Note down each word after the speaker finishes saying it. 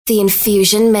The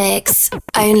Infusion Mix,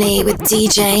 only with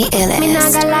DJ Illis. Me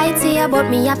not gonna lie to you, but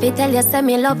me have to tell you, say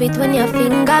me love it when you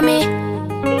finger me.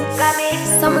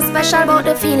 Something special about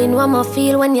the feeling one more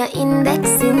feel when you're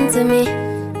indexing to me.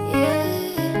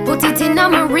 Put it in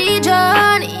my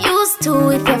region, used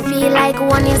to if you feel like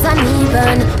one is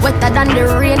uneven. Wetter than the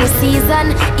rainy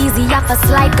season, easy off a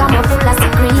slide, come a full of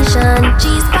secretion.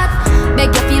 G-spot,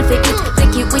 beg you feel for it,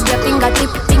 take it with your fingertip.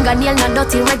 Fingernail not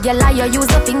dirty, regular, you use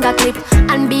a finger clip.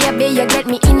 And baby, you get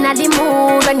me in the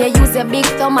mood when you use your big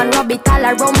thumb and rub it all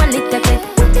around my little bit.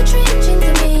 Put the trench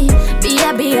into me,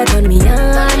 baby, turn me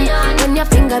on when you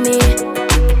finger me.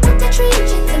 Put the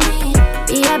trench into me,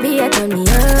 baby, turn me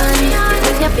on.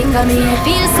 Your finger me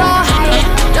feel so high.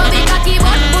 Don't be cocky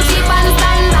but put it on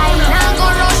standby. Now go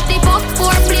rush the fuck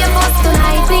for play bus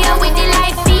tonight. Play with the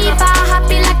like FIFA.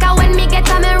 Happy like a when me get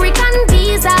American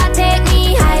visa. Take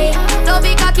me high. Don't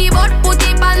be cocky but put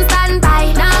it on standby.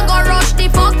 Now go rush the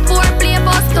fuck for play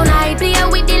bus tonight. Play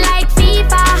with the like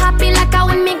FIFA. Happy like a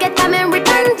when me get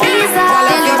American visa.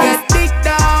 Girl, you get dick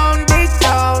down, dick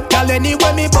down. Girl,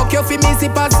 anyway me buck you fi me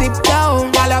sip and sip down.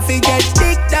 Girl, I fi get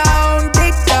dick down,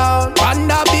 dick down. And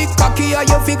a big cocky or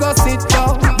you fi go sit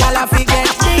down. Girl, I fi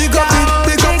get dick down.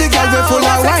 Pick up the girl we full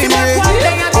of wine,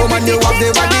 yeah. Oh man, you have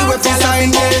the body we fi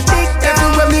sign, yeah.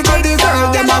 Everywhere me go, the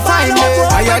girl them a find me.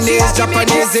 Mayonnaise,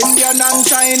 Japanese, Indian and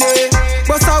Chinese.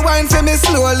 Bust a wine for me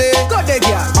slowly. Go the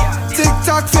girl.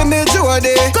 TikTok for me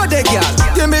Jody. Go the girl.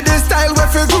 Give me the style we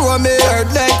fi grow me.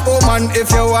 Heard like, oh man,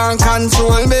 if you want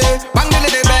control me. Bang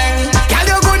the bang. Girl,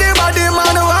 you good the body,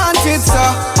 man, want it,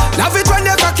 so. Love it when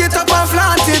you cock it up and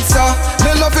flaunt it, so.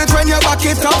 Me love it when you back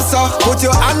it up, so. Put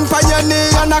your hand on your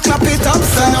knee and I clap it up,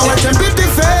 so. Now I can beat the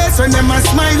face when them a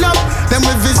smile up. Then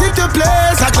we visit the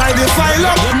place, I try to file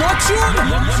up. You're not true.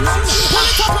 Pull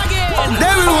it up again.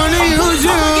 They will wanna use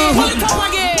you. Pull it up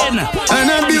again.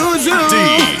 And abuse you.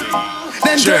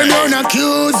 Then turn around and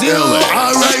accuse you.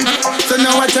 Alright. So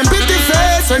now I can beat the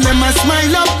face when them a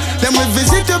smile up. Then we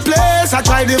visit the place, I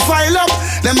try to file up.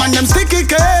 Them and them sticky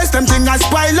case, them thing a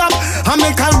spile up. I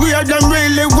make a weird, them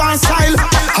really want style.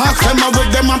 Ask them with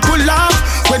them and pull off.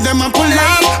 With them and pull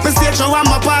off. Me stage show I'm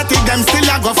a party, them still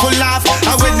a go full off.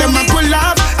 I with them and pull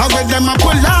off. I with them and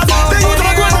pull off. They use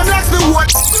my gun and blast the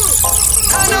watch.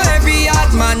 I know every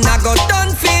yard man I go done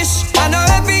fish. I know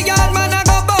every yard man I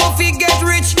go bouncy get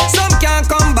rich. Some can't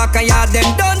come back and yard them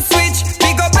done switch.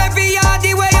 Pick up every yard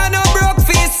the way I know broke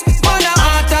fist. Man a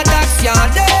heart attacks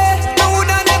yard there. No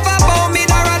woulda never bow me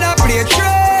nor rather play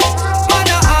trade.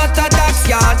 Man a heart attacks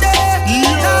yard there.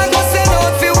 Now go send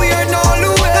out fi weird no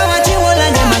Louis. I want you all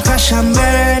of them a crash and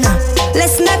burn.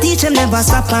 Let's not teach them, never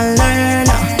stop and learn.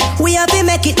 We have to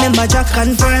make it, remember Jack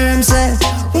confirms.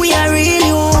 We are real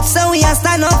youth, so we are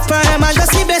stand up firm. I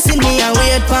just see blessing me and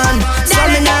wait pan. So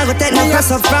me now go take no press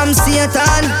up from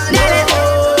Satan.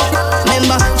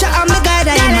 Remember, Jah am my guide,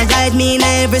 and He guide me in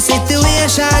every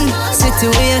situation.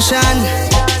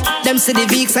 Them see the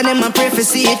Vicks and them a pray for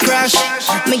see it crash.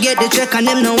 Me get the check and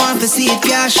them no want to see it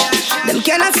cash. Them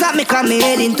cannot stop me cause me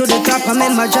heading to the top. I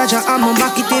remember Jaja on my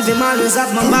back, it even always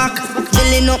at my back.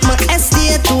 Building up my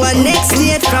estate to a next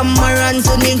state. From Moran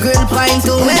to the Grill Pine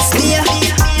to West Bay.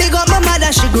 Big up my mother,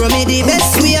 she grow me the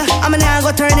best way. I'm now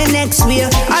go turn the next way.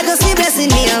 I just see blessing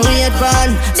me and wait for.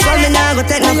 So me now go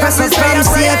take no press up from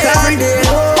Satan.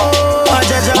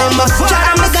 Remember,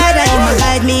 Jah am my guide and He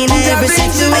guide me in every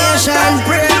situation.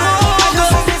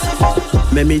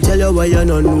 Let me tell you why you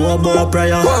don't know about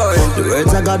prayer. The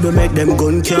words of God will make them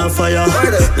gun can't fire.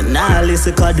 But now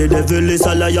listen cause the devil is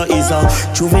a liar. Is a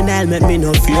juvenile, make me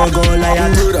no fear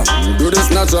Goliath. Do this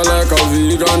natural like a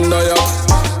vegan diet.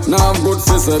 Now I'm good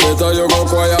for say better you go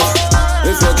quiet.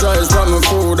 If you try to stop me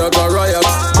food at a riot,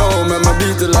 don't make me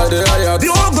beat it like the riot.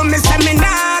 You go me say me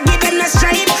nah give them a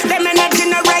straight. Them energy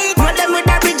no right. What them with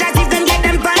the bridge as if them get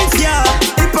them pants, yeah.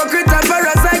 Hypocrite and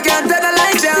parasite can't tell the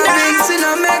light down. Things you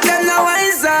know make them no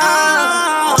wiser.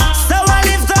 So I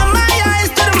lift up my eyes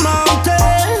to the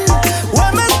mountain.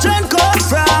 Where my strength come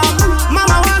from?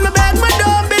 Mama want me beg me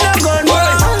don't be no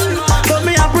gunman. But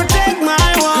me I protect my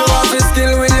one. You have a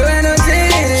skill with your energy.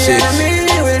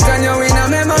 Enemy will turn you in a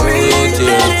memory.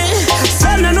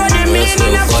 Some don't know the meaning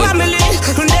in a family.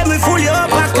 And then we fool you up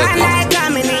a kind like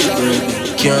Dominic.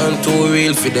 Can't too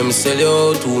real for them sell you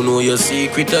out. Who know your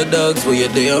secret of dogs where you're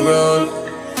there around.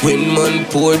 When man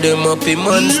pour them up, a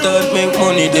man start make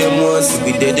money. Them once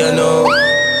we dead you know.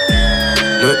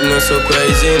 Nothing no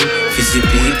surprising. Fizzy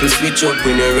people switch up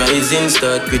when you're rising.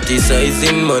 Start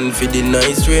criticizing man for the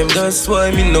nice dream. That's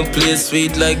why me no play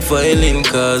sweet like violin.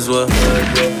 Cause what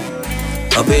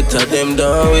I better them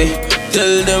down way.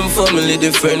 Tell them family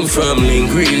different from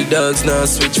link. Real dogs now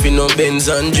switch for no Benz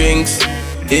and drinks.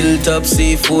 Hilltop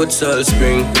seafood, salt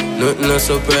spring. Nothing no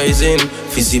surprising.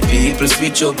 Fizzy people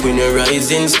switch up when you're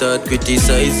rising. Start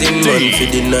criticizing, man, for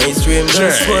the nice rim.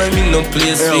 That's why me no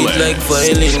play sweet like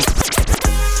violin.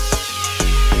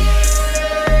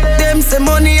 Them say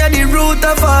money at the root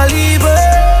of all evil.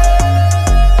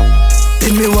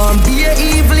 If me want be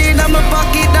evil in my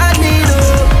pocket, that need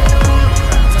up.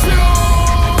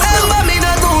 Remember me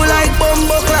not do like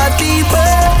bumbo clad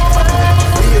people.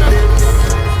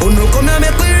 Oh no, come here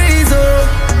make we reason.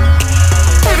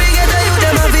 Every ghetto you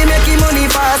them have to make money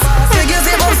fast. Take you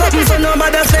save up something so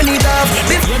nobody spend it off.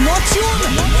 You're not tuned.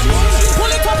 Pull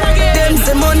it up again. Them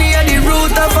say money at the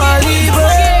root of all evil.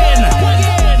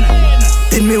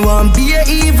 If me want be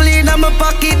evil in my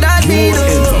pocket, that need up.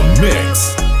 You're in the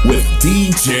mix with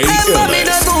DJ Remember me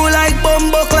not Ellis. do like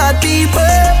bumbo clad people.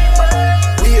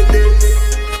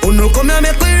 Oh no, come here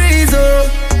make we reason.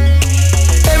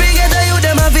 Every ghetto you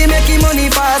them have to make money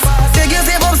fast. Take you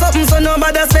save up something so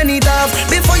nobody spend it off.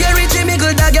 Before you reach the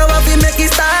middle dog, you have to make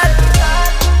it start.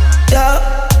 Yeah.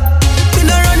 Me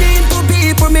no run into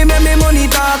people, me make me money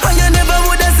talk. And you never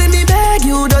woulda see me beg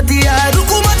you dirty heart.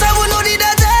 Look how much I would know did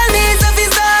I tell me if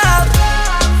it's stop.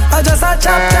 I just a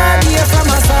chapter here from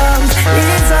my songs.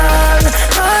 It's all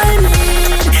I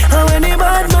need. And when the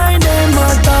bad mind them a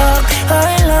talk,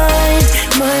 I like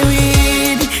my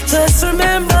weed. Just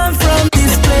remember I'm from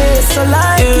this place, so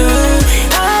like you,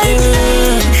 I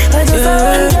need. I just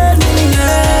 $100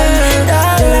 million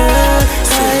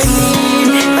dollars. I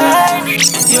need.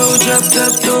 Yo, drop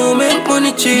top, don't make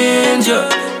money change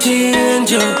up,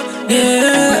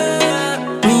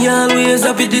 yeah. Me always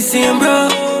happy the same, bro.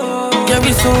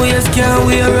 Carry some ways, can't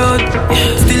wear out.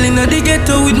 Still in the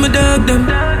ghetto with my dog, them.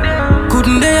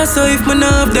 Couldn't dare so if man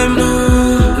have them.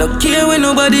 No care when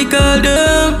nobody call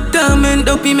them. Torment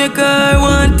up in my car,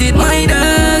 wanted my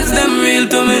dogs, them real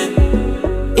to me.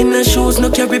 In the shoes, no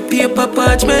carry paper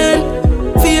parchment.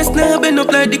 Face now bend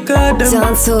up like the card them.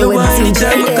 Dancehall You with want the DJ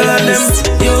time I call them.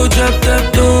 Yo, drop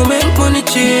top, don't make money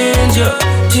change up,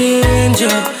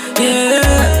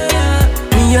 yeah.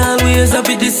 Me always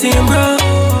happy the same, bro.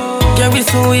 Carry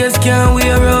some ways, can't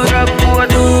wear out.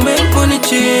 Don't make money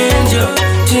change up,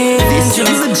 This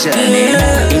is a journey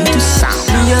into sound.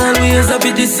 Me always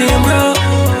happy the same, bro.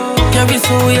 Carry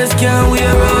some ways, can't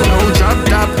wear out. No drop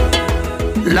top.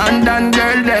 London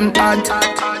girl them hot.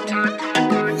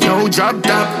 No drop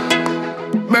top.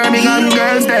 Birmingham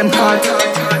girls them hot.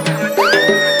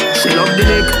 She love the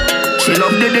dick, she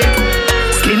love the dick.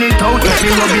 Skin it out, let me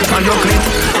rub it on your clit.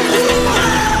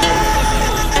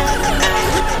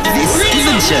 This is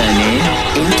a journey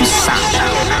into sound.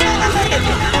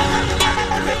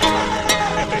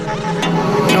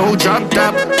 No drop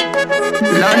top.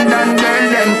 London girl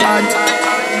them hot.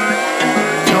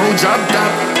 No drop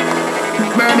top.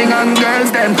 Birmingham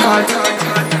girls them hot.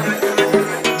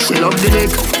 She love the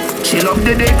dick, she love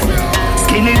the dick.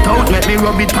 Skin it out, let me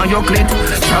rub it on your clit.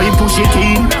 Try push it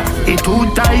in, it too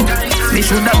tight. Me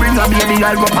shoulda bring a baby,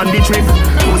 I'll go on the trip.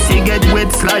 Pussy get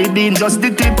wet, slide in just the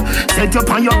tip. Set up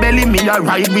on your belly, me a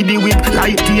ride with the whip.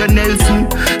 Like Tia Nelson,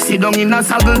 sit down in a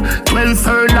saddle. 12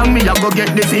 furlong, me a go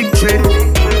get the victory.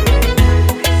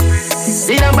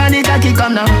 See the body cocky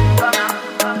come now.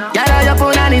 Yalla your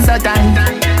phone and it's so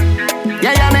tight.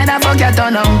 Yeah, you made a fuck your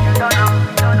turn on.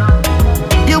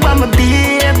 You want my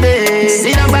baby.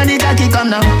 See the body cocky come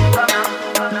now.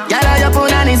 Yalla your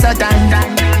phone and it's so tight.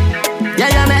 Yeah,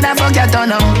 you made a fuck your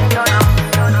turn on.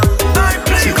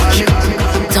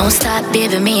 Don't stop,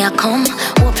 baby, me I come.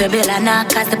 Hope your bill and knock,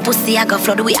 cause the pussy I go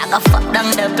flood. We I go fuck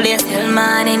down the place till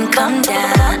morning come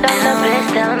down.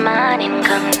 Till morning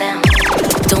come down.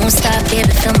 Don't stop,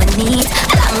 baby, feel my need.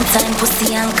 Long time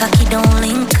pussy and cocky don't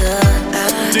link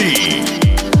up.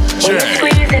 DJ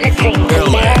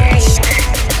Ellis.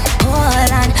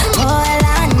 Hold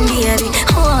on, baby.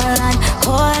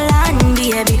 Hold on,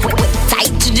 baby.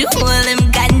 Tight to the hold him,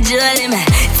 control him.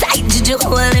 Tight to the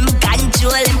hold him,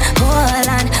 control him. Hold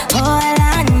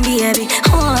on, baby.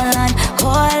 Hold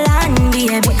on,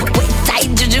 baby.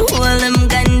 Tight to the hold him,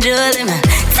 control him.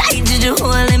 Tight to the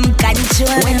hold him, control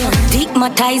him. When you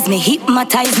digmatize me,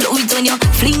 hypnotize me. It's when you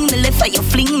fling me left or you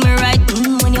fling me right.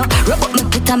 When you rub up me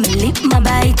put on me lip, my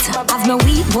bite. Have me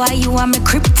weak boy, you are my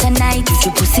kryptonite. If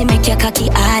you pussy make your cocky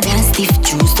hard and stiff.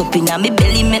 Juice up in me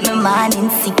belly, make me morning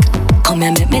sick. Come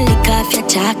here, make me lick off your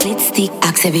chocolate stick.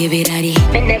 Ask a baby daddy,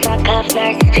 me never cough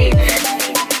like this.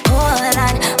 Hold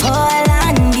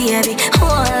on, baby.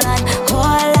 Hold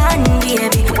on,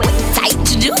 baby. Tight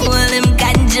to the hold him,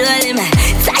 control him.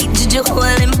 Tight to the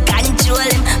hold him, control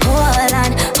him. Hold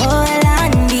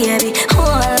on, baby.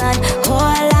 Hold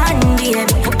on, baby.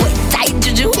 Tight to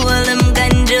the hold him,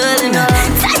 control him.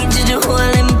 Tight to the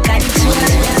hold him,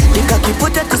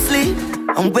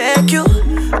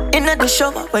 me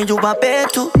show up when you are bed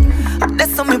too.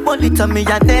 That's how me bullet and me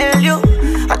I nail you.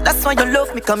 And that's why you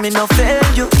love me, come me no fail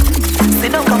you.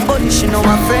 Sit down on body, she know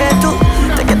I'm afraid to.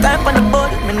 Take your time on the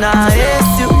body, me nah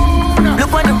hate you.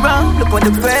 Look on the ground, look on the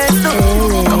press do.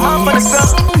 Come on for the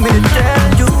ground, me to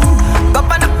tell you. Go up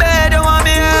on the bed, you want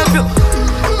me help you.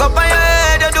 Go up on your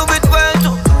head, you do it well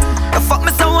too. You fuck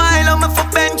me so while, I'm for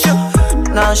bench you.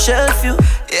 Now shelf you,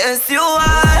 yes you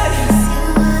are.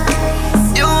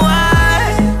 You are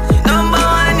number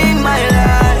one in my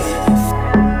life.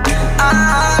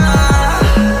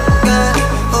 Girl,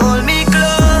 hold me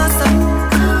closer,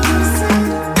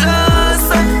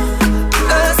 closer,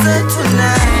 closer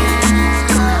tonight.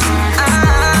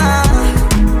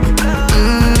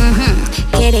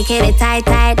 Kitty, tight,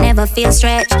 tight, never feel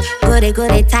stretched. Goody,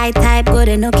 tight, tight,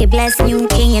 goody, nookie, bless new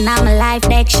king, and I'm a life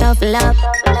deck, shuffle up.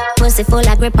 Pussy full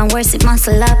of grip and worse it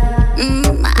muscle up.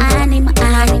 My honey.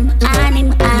 Now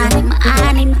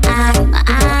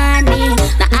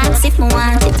ask if me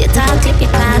want it, you talk, clip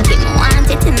your cock, if me want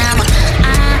it, and I'm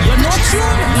you're not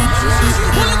sure.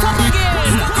 Pull it up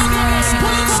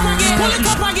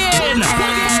again.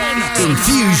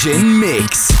 Infusion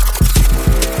Mix.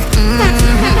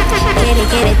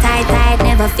 Kitty, tight, tight,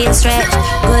 never feel stretched.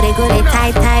 Goody,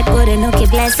 tight, tight, goody, nookie,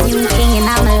 bless new king, and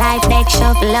I'm a life deck,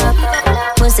 shuffle up.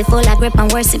 Pussy full of grip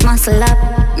and worse it muscle up.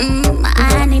 My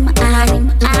honey.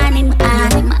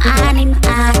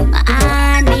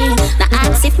 Now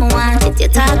ask if me want it, you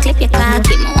talk, clip your cock,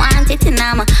 if me want it, and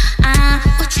I'm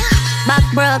back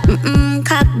broke,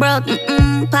 cock broke,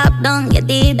 pop down, you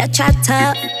did a chat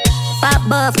up. Pop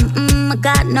buff, I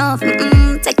got enough,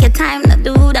 take your time to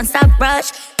do, don't stop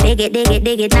rush. Dig it,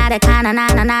 not a kinda,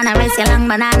 nana, race your long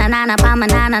banana, nana, palm,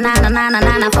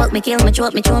 nana, fuck me, kill me,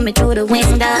 choke me, throw me through the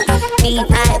window.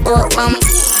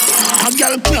 A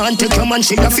girl can't take your man,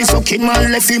 she a fi sucking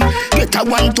man left him. Get a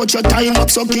one touch your time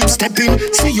up, so keep stepping.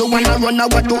 See you wanna run, I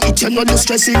what do it, you know you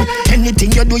stressing.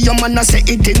 Anything you do, your man a say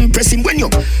it impressing. When you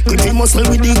grip him muscle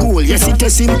with the goal, yes it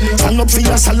test him. Stand up for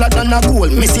your salad and a goal,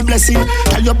 messy blessing.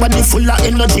 Tell your body full of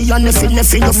energy and nothing, you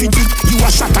fit it. You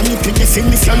a shot and it with the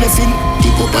film if you're leffing.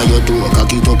 Keep up on your toe,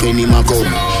 cock it up any ma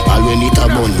come. All when it a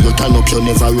bun, you turn up, you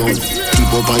never run.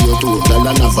 Keep up on your toe, girl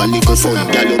and have a little fun.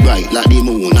 Girl you bright like the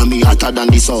moon, and me hotter than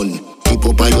the sun. Keep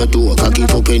up on your toe, cock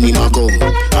it up any ma come.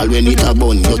 All when it a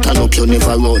bun, you turn up, you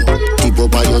never run. Keep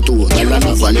up on your toe, girl and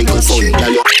have a little fun.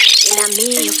 Girl you inna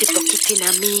me, you fi buck it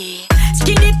inna me.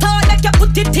 Skin it out like you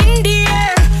put it in the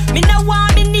air. Me no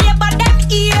want me neighbor that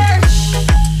ear.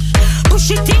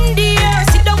 Push it in the air.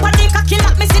 Sit down on the cocky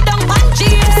like me sit down on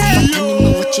chair. And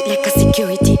me watch it like a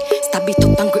security. Stab it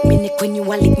up and grip me neck when you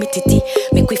a lick me titty.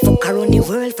 Make we fuck around the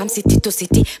world from city to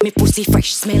city. Me pussy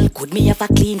fresh, smell good, me have a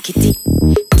clean kitty.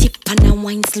 Tip and a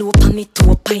wine slow on me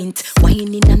to a pint.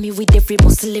 Whining on me with every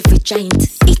muscle, every joint.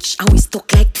 Itch and we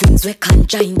stuck like twins, we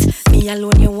conjoined. Me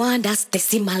alone you want that's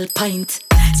decimal pint.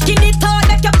 Skin it out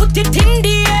like you put it in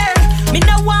the air. Me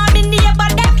no want me neighbor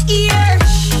that ear.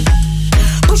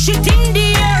 Push it in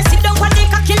the air. Sit down on the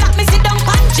cocky like me sit down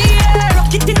on chair.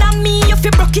 Rock it inna me, you fi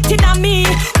broke it inna me.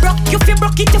 Broke you fi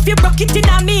broke it, you fi broke it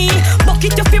inna me. Buck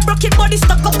it, you fi broke it, body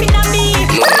stuck up inna me.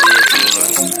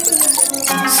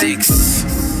 6.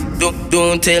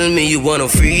 Don't tell me you wanna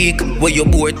freak. Where your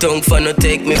boy tongue for no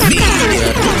take me feed.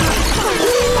 Yeah.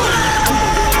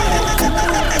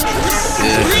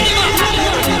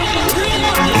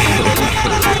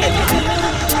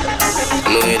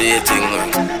 No idea thing,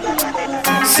 man.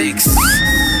 6.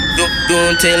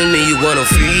 Don't tell me you wanna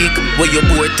freak. Where your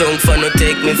boy tongue for no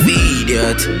take me feed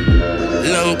yet.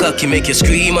 Long cocky make you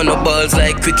scream on the balls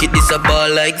like cricket. This a ball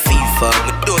like FIFA.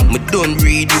 Me done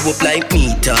read you up like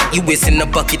meter. You waste in the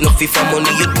pocket, no FIFA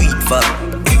money you do it for.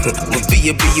 My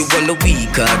baby, you want the weak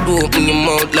card. Open your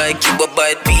mouth like you a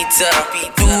bite pizza.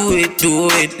 Do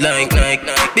it like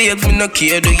Babes, me no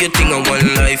care, do your thing on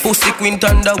one life. Pussy queen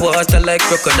underwater like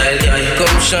crocodile.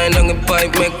 Come shine on the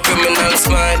pipe, make criminal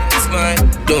smile.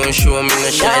 Don't show me no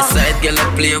shy side. Girl, I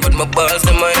play with my balls,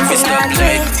 them I fi stop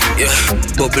light. Yeah,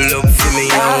 bubble up for me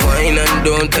and wine. And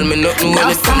don't tell me nothing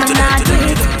when it comes to that.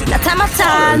 No time at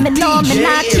all, me know me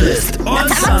not cheat. No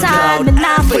time at all, me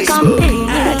not fi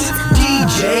compete.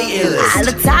 DJ Illest. All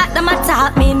the talk, them a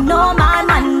talk, me know my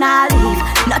man not leave.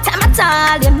 No time at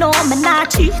all, you know me not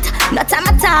cheat. No time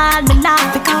at all, me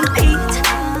not fi compete.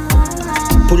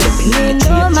 Pull up in the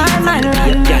know my man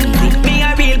run. Me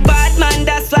a real bad man,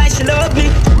 that's why she love me.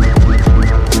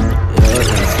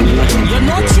 You're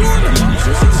not tuned.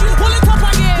 Pull it up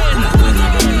again.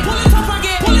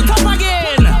 Pull it up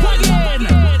again.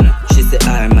 She say,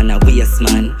 I'm an a waste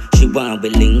man. She want we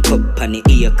link up on the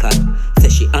ear cut. Say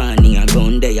she honey a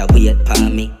gun there, wait for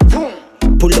me.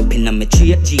 Pull up in a me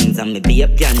treat, jeans and me be a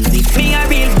pansy. Me a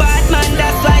real bad man,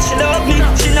 that's why she love me.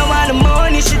 She no want the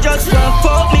money, she just want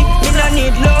fuck me. Me no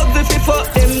need love if you fuck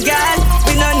them gal.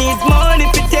 We no need money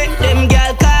if you take them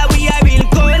gal. Cause we a real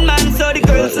cold man, so the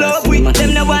girls love we.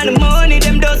 Them no want the money,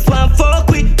 them just want fuck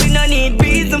we. We no need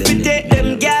reason if you take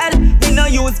them gal. We no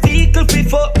use vehicle if you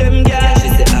fuck them gal. She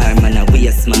say her man a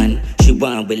waste man. She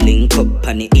want we link up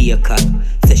on the ear cut.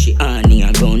 Say she on here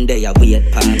round there a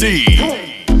wait pan.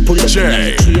 Pull up in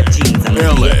the cheap jeans and me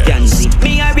a pansy.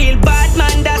 Me a real bad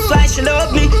man, that's why she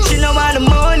love me. She no want the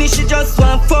money, she just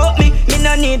want fuck me. Me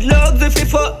no need love if you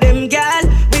fuck them gal.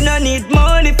 We no need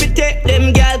money if you take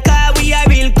them gal. Cause we a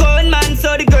real con man,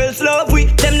 so the girls love we.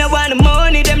 Them no want the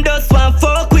money, them just want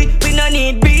fuck we. We no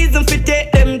need reason if you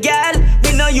take them gal.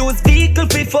 We no use vehicle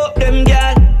if you fuck them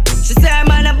gal. She say I'm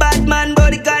a bad man,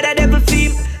 but the God a devil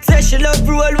theme. Say she love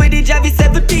roll with the Javi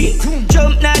 17.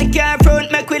 Jump now the car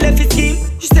front, make we left his scheme.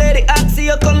 She say the oxy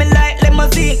you coming like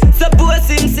limousine. Suppose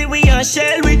him see we on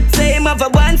shell with. Say him have a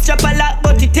one strap a lock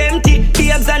but it empty.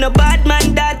 Babes and a bad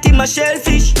man that him a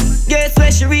shellfish. Guess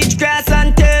where she reach grass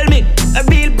and tell me. A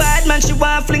real bad man she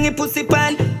want fling a pussy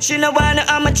pan. She no wanna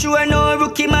amateur no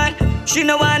rookie man. She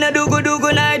no wanna do go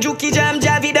na juki jam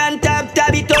Javi dan tab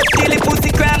it up till the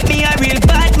pussy cramp me. A real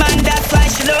bad man that's why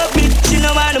she love me. She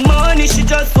no want the money she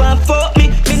just want fuck me.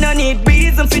 Me no need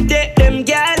reason fi take them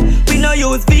gal. We no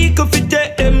use vehicle fi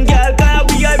take them gal. Cause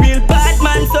we a real bad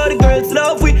man so the girls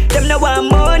love we. Them no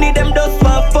want money, them just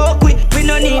want fuck we. We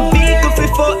no need vehicle fi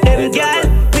fuck them gal.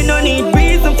 We no need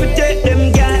reason fi take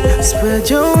them gal. Spread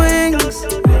your wings.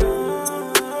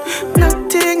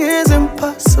 Nothing is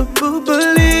impossible,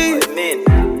 believe.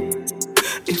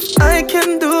 If I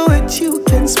can do it, you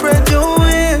can spread your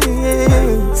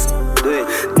wings.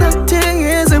 Nothing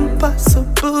is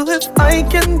impossible. If I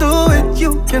can do it,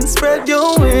 you can spread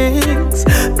your wings.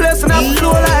 Blessing off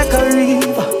flow like a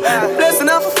river. Blessing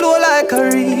off flow like a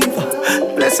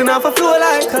river. Blessing off flow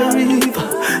like a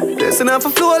river. Blessing off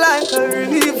flow like a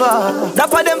river. That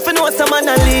for them for know some man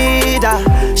a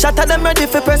leader. Shatter them ready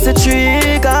for press the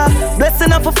trigger.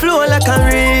 Blessing off flow like a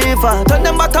river. Turn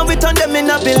them back and we turn them in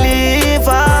a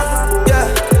believer. Yeah.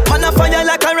 Man a fire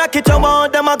like a rocket, you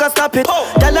want them, I gotta stop it.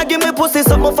 Y'all give me pussy,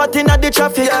 something fat in the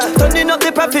traffic. Turning up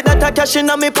the profit that I cash in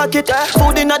on me pocket.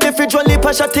 Food in the fridge, one lip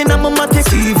a shot in a matic.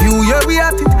 See you, yeah, we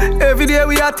at it. Every day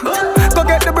we at it. Go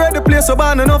get the bread, the place so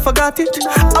bad, and no forgot it.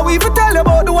 I will even tell you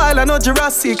about the wild, I know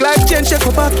Jurassic. Like change, check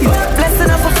up pocket. Blessing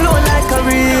off a flow like a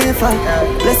river.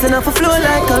 Blessing off a flow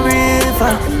like a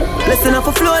river. Blessing off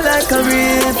a flow like a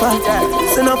river.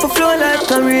 Blessing off a flow like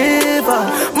a river.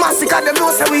 Massacre them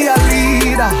know say we a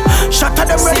leader. Shatter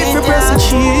them ready for press the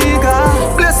trigger.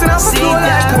 Blessing off a flow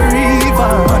like a river.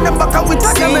 Turn them back and we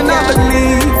tell them and I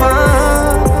believe.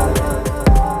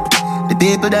 The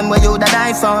people them where you that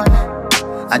die for.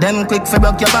 And them quick for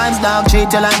broke your vibes, dog.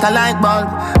 Treat you like a light bulb,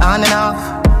 on and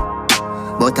off.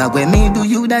 But when me do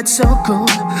you that's so cool.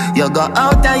 You go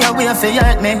out of your way for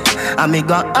hurt me, and me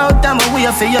go out of my way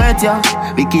for hurt you.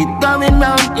 We keep going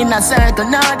round in a circle.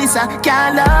 Now this a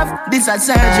can't love, this a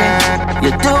surgery.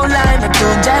 You too lying, you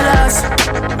too jealous.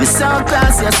 Me so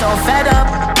close, you're so fed up.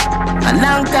 A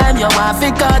long time you want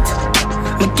to cut.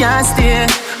 Me can't stay,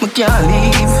 me can't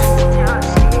leave.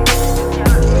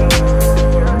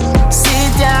 Sit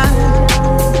down.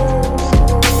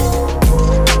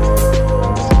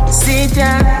 Sit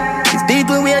down. If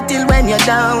people wait till when you're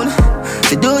down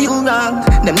to do you wrong,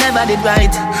 them never did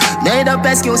right. Made up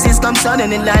excuses come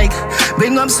suddenly like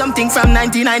bring up something from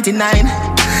 1999.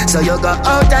 So you go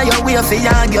out of your way for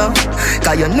argue,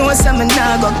 cause you know something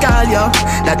now go call you.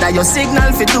 That are your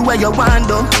signal for do what you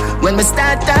want do. When we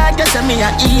start talk, you say me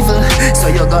a evil. So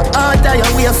you go out of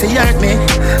your way for hurt me,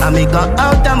 and me go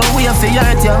out of my way for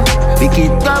hurt you. We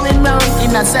keep going round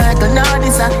in a circle. Now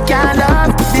this a can't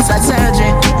love, this a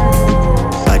surgery.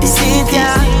 But this is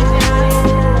ya.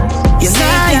 You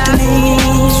like to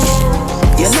leave.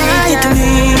 You like to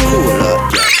leave.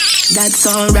 That's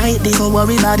alright, don't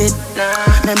worry about it.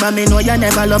 Remember me know you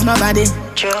never love nobody.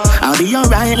 I'll be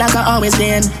alright like I always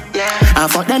been. I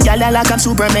fuck them gyal like I'm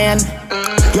Superman.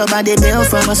 Your body built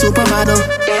from a supermodel.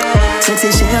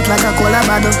 Sexy shape like a cola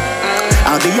bottle.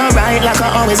 I'll be alright like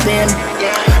I always been.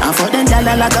 I fuck them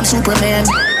gyal like I'm Superman.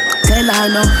 Tell her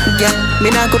no. Yeah,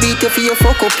 me not go beat you for your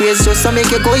fuck up ways. Just to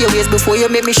make you go your ways before you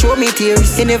make me show me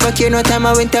tears. You never care no time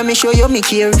I went and me show you me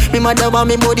care. Me mother want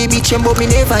me body bitch but me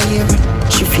never hear.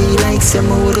 She feel like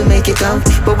someone wouldn't make it out,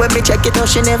 but when me check it out,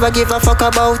 she never give a fuck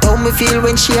about how me feel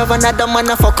when she have another man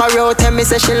a fuck her out. Tell me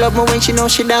say she love me when she know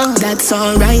she down. That's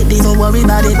alright, don't worry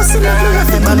about it.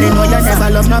 Remember me know you never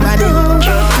love nobody.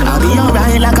 I'll be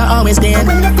alright like I always been.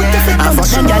 I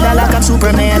fuck them gyal like I'm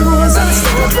Superman.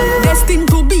 Destined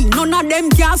to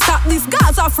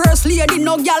first lady,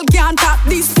 no girl can't tap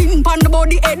this. Pin pan the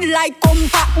body head like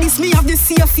compact. This me have the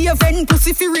safe event,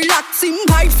 pussy fi relaxing.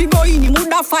 Fight fi go in, him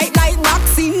woulda fight like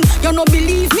boxing. You no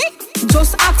believe me?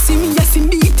 Just ask him, yes him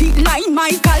beat it like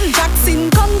Michael Jackson.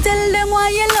 Come tell them why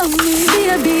you love me,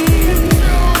 baby.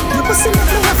 Your pussy make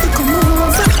me want to come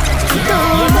over.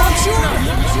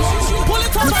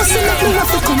 Your pussy make me want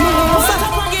to come over.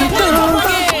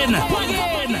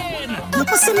 Your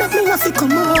pussy make me want to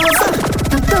come over.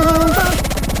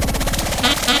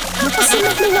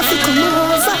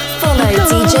 Follow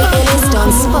DJ Illest on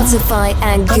Spotify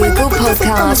and Google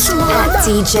Podcasts at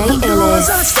DJ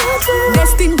Illest.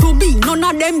 Destined to be, none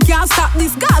of them can stop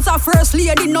this. Gaza first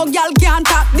lady, no girl can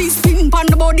tap this. Pin pan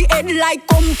the body head like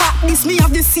compact. This me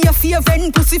have the safe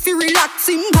event, pussy fi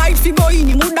relaxing. Fight fi go in,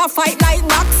 him woulda fight like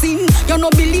boxing. You no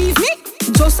believe me?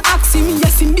 Just ask him,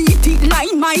 yes him beat it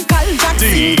like Michael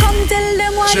Jackson. Come tell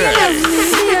them why you love me,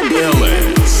 baby.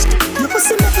 Your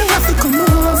pussy make me want to come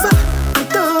over.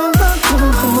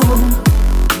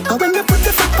 But when you put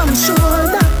your foot on my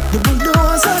shoulder, the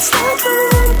bulldozer start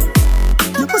home.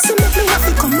 Your pussy make me want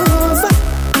to come over.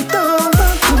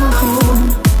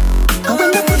 But when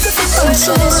you put your foot on my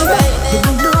shoulder, the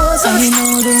bulldozer. I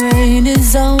know the rain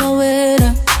is our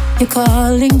weather. You're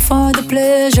calling for the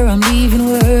pleasure. I'm leaving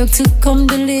work to come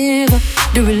deliver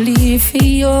the relief for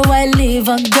your white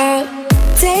liver, girl.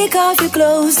 Take off your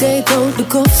clothes, take out the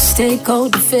cuffs, take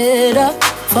out the feather.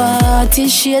 40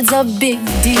 shades of big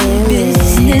deal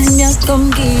business. Me come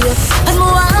give and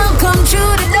more come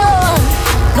through the door.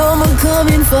 No man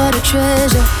coming for the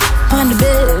treasure. On the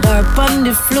bed or on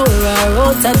the floor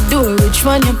or out the door, which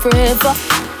one you prefer?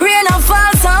 Rain or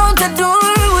fall out the door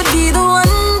would be the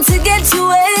one to get you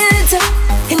wet.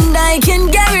 And I can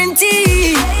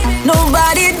guarantee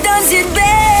nobody does it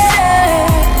better.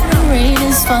 The rain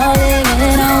is falling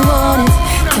and I want it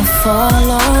to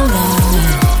fall all down.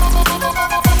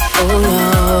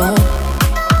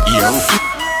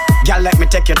 Girl, let me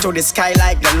take you to the sky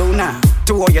like the Luna.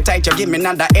 To hold you tight, you give me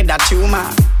another head of tumor.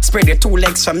 Spread your two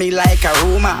legs for me like a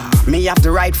rumor. Me have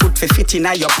the right foot for fitting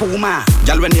at your Puma.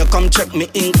 Girl, when you come check me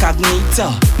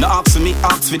incognito. No ask me,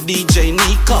 ask for DJ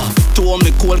Nika. To hold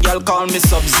me cool, girl, call me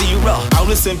Sub-Zero. I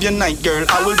will save your night, girl,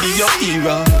 I will be your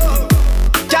hero.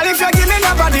 Girl, if you give me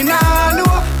nobody now, no,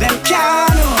 then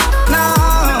can't no.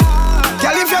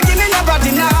 Girl, if you give me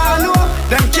nobody now, no,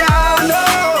 then can't no.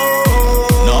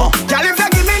 Girl, if you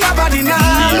give me nobody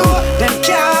now, no, then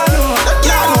can't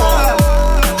no.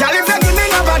 Girl, if you give me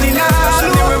nobody now,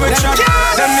 no, then can't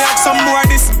no. Them me ask some more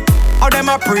this. How them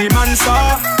a pre-man so?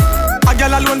 A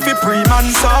girl alone fi pre-man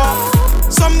so.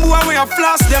 Some boy we a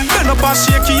floss them bend up and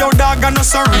shake your dog and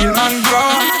us a real man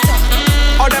grow.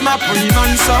 How them a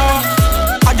pre-man so?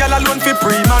 A girl alone fi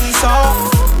pre-man so.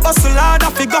 Hustle hard,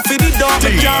 I figure for the dog.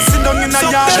 Me can't sit down in a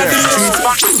yard of the streets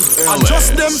back.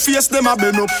 Adjust them face, them a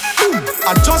bend up.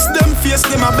 Adjust them face,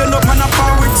 them a bend up. Man a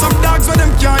par with some dogs where them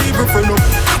can't even friend up.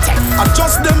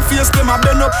 Adjust them face, them a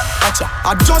bend up.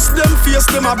 Adjust them face,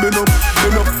 them a bend up.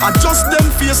 Adjust them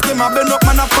face, them a bend up.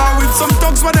 Man a par with some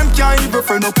dogs where them can't even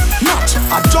friend up.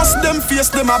 Adjust them face,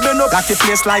 them a bend up. Got the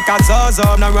place like a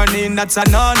Zaza, now running that's a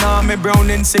no-no. Me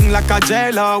Browning sing like a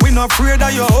jailer. We not afraid of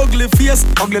your ugly face,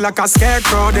 ugly like a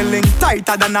scarecrow. The link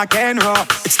tighter than a Kenra.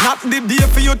 It's not the day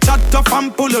for you chat tough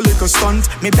and pull a little stunt.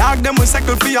 Me dog them will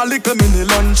cycle for a little mini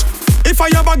lunch. If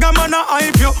I have a gammon a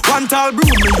hype you, one tall broom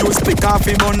me use pick off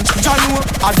a munch. Janu,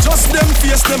 adjust them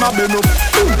face, them a bend up.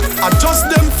 Adjust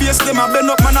them face, them a bend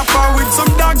up. Man a par with some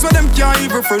dogs where them can't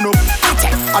even friend up.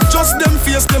 Adjust them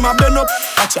face, them a bend up.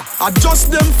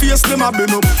 Adjust them face, them a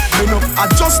bend up.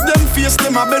 Adjust them face,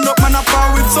 them a bend up. Man a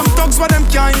par with some dogs where them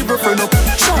can't even friend up.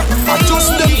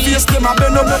 Adjust them face, them a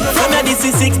bend up. From this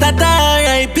is 6 that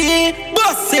R.I.P.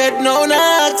 Boss said no,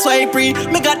 not swipe free.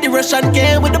 Me got the Russian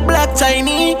can with the black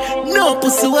Chinese. No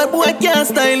pussy, what boy can't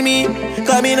style me.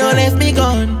 Cause me no left me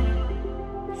gone.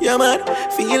 Yeah man,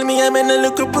 feel me, I'm in a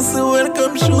little pussy,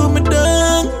 welcome shoot me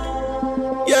down.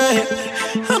 Yeah,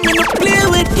 I'm in a play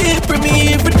with keep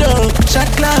me for dog. Shot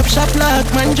clap,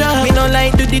 man job. Me no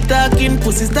like do the talking,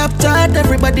 pussy stop chat.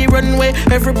 Everybody run away,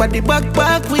 everybody back.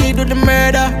 We do the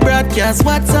murder, broadcast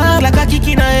WhatsApp like a kick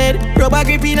in the head. Rubber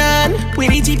grip in hand, with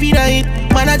the chip in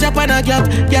it. Man a drop and a gap,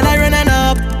 girl I running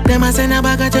up. Them a send a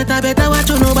bag of jet, I better watch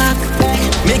you no back.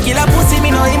 Me kill a pussy,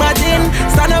 me no imagine.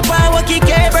 Stand up and walk kick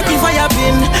it, break it fire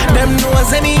pin. Them know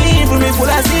say me evil, me full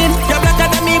of sin. You blacker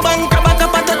than me bank, back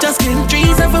up and touch your skin.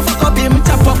 Trees ever fuck up him,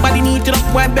 chop up body need it up.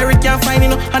 Why Berry can't find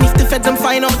it, and if the feds them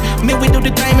find out. Me we do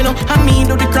the time, and me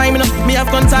do the crime, Me have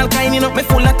guns all kind, Me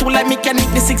full of tool like me can hit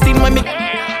the 16 when me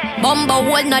Bumbo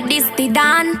hold not this the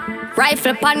dan.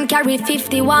 Rifle pan carry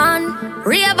 51.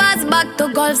 Ravers back to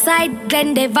Gulfside,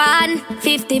 Glendevan,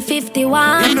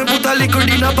 50-51. Me put a liquor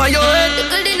dinner by your head.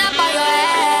 Liquor dinner by your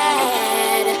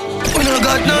head. We no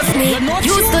got no me.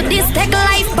 Used to this take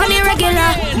life on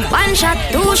irregular. 1 shot,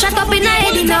 2 shot up in a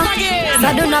head, you know.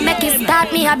 So do not make it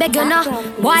start me, I beg you know.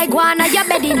 Boy, go on your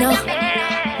bed, you know.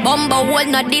 Bumbo hold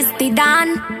not this the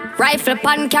dan. Rifle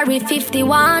pan carry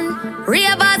 51.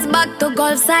 Ravers back to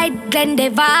Gulfside,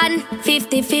 Glendevan,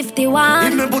 50-51.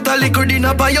 If me put a liquor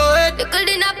dinner by your head. Liquor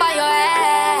dinner by your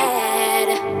head.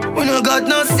 We no got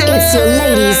no sense. It's your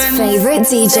ladies' favorite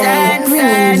DJ,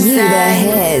 bringing you the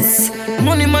hits.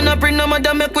 Money man a bring no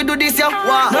matter make we do this ya.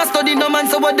 No study no man,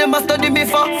 so what them a study me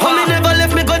for? For me never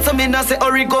left me God, so me not say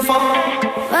hurry go for.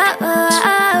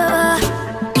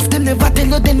 If them never tell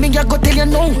you, then me a go tell you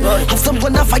now. Have some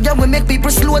gun a fire we make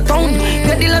people slow down.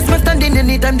 You're the last man standing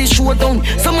anytime they show down.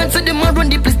 Someone say them a run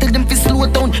the place, tell them fi slow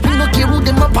down. Me no care who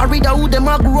them a parade or who them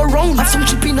a grow around. Have some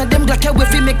chip in a them Glock we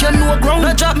fi make you know ground.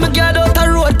 No drop me guard out the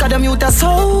road, 'cause them youth are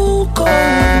so cold.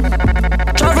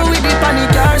 Travel with the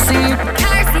panic car seat.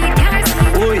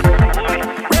 Oi.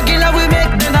 Regular we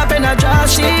make them up in a jar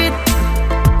sheet.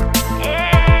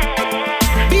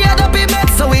 Beard up in bed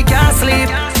so we can't sleep.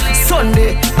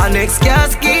 Sunday, our next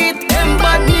casket. Them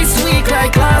bad this week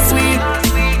like last week.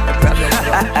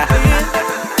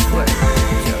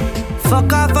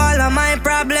 Fuck off all of my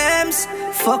problems.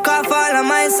 Fuck off all of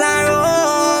my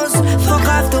sorrows. Fuck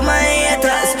off to my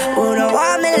haters who don't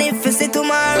want me live to see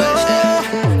tomorrow.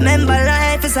 Remember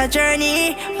life is a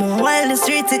journey. More while the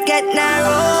streets it get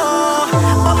narrow.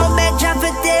 But my beg job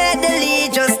to take the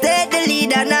lead. Just take the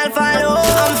lead and I'll follow.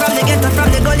 I'm from the ghetto, from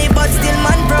the gully, but still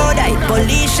man proud. I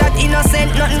police shot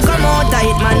innocent, nothing come out of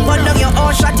it. Man, gun down your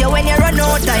own shot you when you run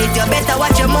out of it. You better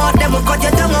watch your mouth, them will cut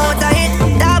your tongue out of it.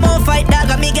 Dabo fight dog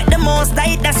and me get the most of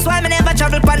it. That's why me never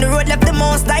travel on the road left the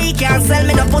most of it. Can't sell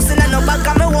me no pussy and no bag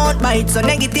and me won't buy it. So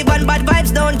negative and bad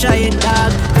vibes don't try it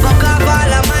dog. Fuck off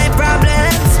all of my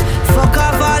problems. Fuck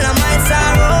off all of my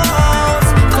sorrows.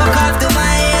 Fuck off to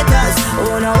my haters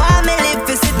who no want me live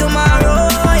to see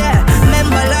tomorrow. Yeah,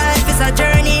 remember life is a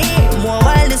journey. More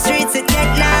while the streets it get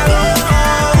narrow.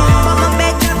 But my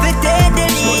beg you to take the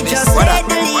lead. Just take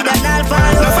the lead and I'll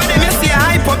follow. Now for them you see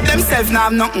hype up themselves now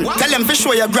have nothing. Tell them for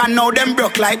show your grand now them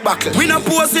broke like buckle. We no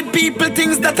pose with people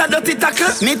things that are dirty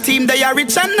tackle. Me team they are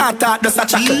rich and not hard just a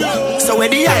chuckle. So where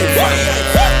the hype for?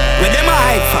 Where them a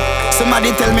hype for?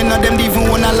 Somebody tell me no them even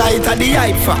wanna light at the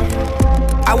hype for.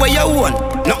 I wear your own,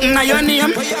 nothing on your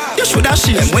name. You should have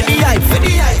shame. Where the hype for?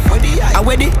 I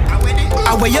wear the.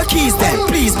 I wear your keys then.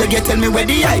 Please beg you tell me where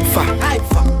the hype for.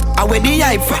 I wear the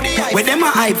hype for. Where them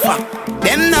a hype for?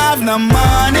 Them not have no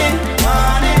money.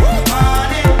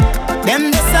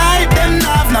 Them decide them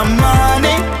not have no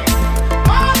money.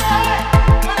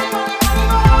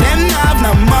 Them not have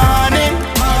no money.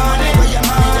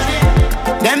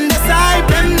 Them decide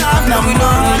them not have no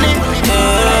money.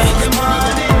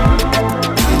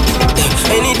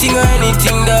 Anything or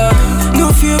anything dog.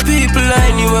 No few people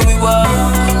anywhere we walk.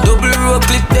 Double row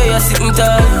clip there sitting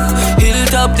tall.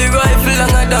 Hilltop the rifle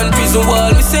longer than prison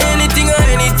wall. We say anything or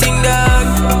anything dog.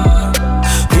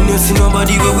 We no see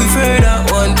nobody where we afraid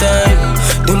at one time.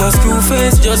 Them a screw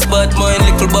face, just bad mind.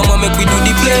 Little bomber make we do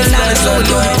the place like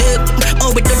sunlight.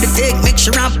 Oh, we do the thing, make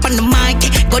sure I'm on the mic.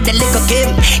 Go the liquor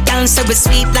game, dancer with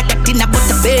sweet like a dinner but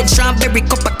the bed. Strawberry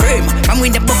cup of cream, from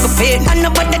with the book of pain. I know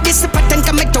what the disappointment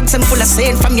can make dogs and full of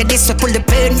sin. From your this we pull the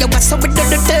pain, yo, so we do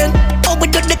the thing. Oh, we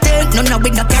do the thing, no, we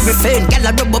not carry fin. Gyal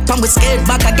a rub up and we skin,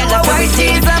 back a gyal a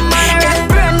everything.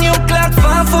 Brand new clock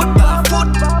for foot.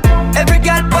 Every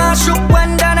girl pass shoot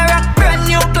one down a rock. Brand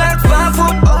new clock for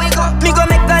foot. Me go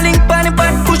make a link pan the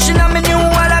bad pushing on me new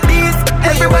wallabies.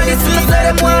 Everybody sees that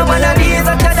them one of these.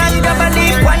 After that you never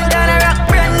leave. One down a rock.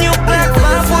 Brand new clock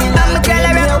for foot. I'm a girl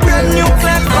a rock. Brand new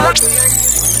clock for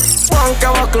one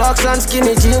cover clocks and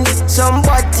skinny jeans. Some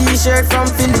bad t-shirt from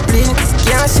Philippines.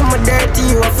 Can't see my dirty,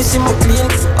 you have to see my clean.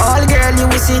 All girl you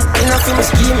will see, enough in my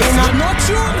scheme.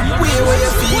 We where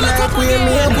you feel like we're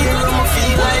me. We don't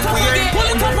feel like we're.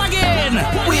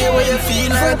 Where you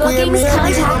feel like for bookings,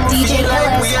 contact DJ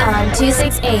Ellis on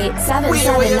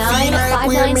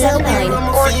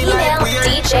 268-779-5979 or email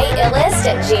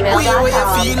djillis@gmail.com. Where you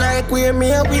feel like we're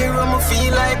me, where I'ma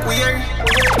feel like we're.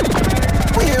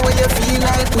 Where you feel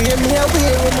like we're me,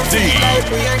 where I'ma feel like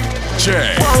we're.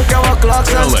 Punk our clocks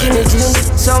and skinny jeans.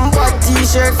 Some bad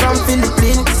t-shirt from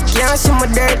Philippines. Can't see my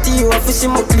dirty, you have to see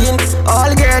my clean. All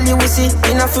girl you will see,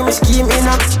 enough for me scheme,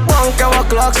 enough. Punk our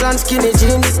clocks and skinny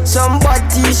jeans. Some bad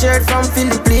t-shirt from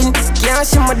Philippines. Can't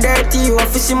see my dirty, you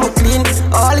have to see my clean.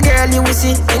 All girl you will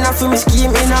see, enough for me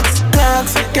scheme, enough.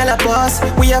 Clocks, girl a boss.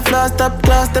 We have lost top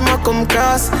class, them a come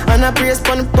cross. And I praise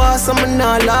pon the pass, so me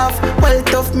not laugh. Well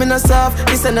tough, me not soft.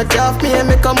 This ain't a job, me and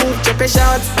make a move, check a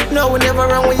shots. No, we never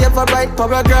wrong, we ever write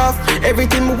paragraph.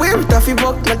 Everything we wear, it off your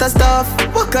book, not a stuff.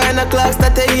 What kind of clocks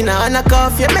that they in and a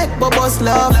cuff? You make bubbles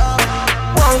laugh.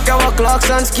 Punk our clocks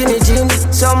and skinny jeans.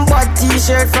 Some bad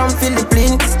t-shirt from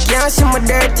Philippines. Can't see my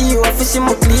dirty, you have to see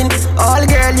my clean. All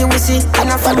girl you will see,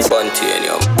 enough for me.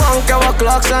 Punk our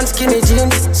clocks and skinny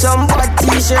jeans. Some bad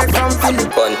t-shirt from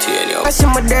Philippines. Can't see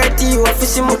my dirty, you have to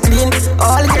see my clean.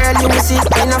 All girl you will see,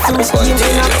 enough for me scheme,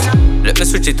 enough. Let me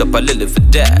switch it up a little for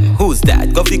them. Who's that?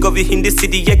 Govy in the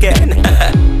city again.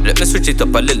 Let me switch it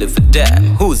up a little for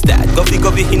them. Who's that?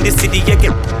 Govy in the city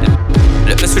again.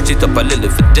 Let me switch it up a little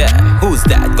for them. Who's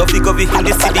that? Govy in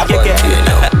the city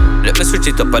again. Let me switch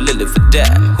it up a little for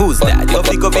them. Who's that?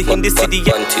 Govy in the city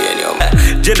again.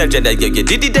 Jenna, yeah, you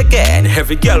did it again.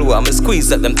 Every girl want me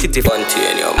squeeze up them titty.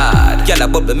 Girl a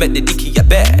bubble make the dicky a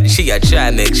bed. She a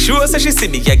try make sure so she see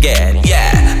me again.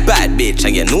 Yeah, bad bitch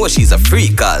and you know she's a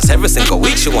freak. Cause every single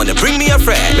week she wanna bring me a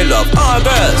friend. Me love all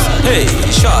girls, hey,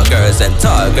 short girls and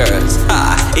tall girls.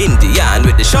 Indian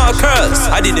with the short curls.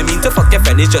 I didn't mean to fuck your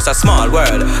friend, it's just a small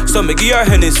world. So me give her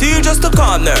Hennessy just to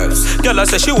calm nerves. Girl I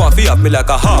say she want to up me like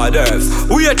a hard earth.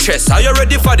 We a chess, are you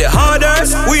ready for the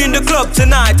harders? We in the club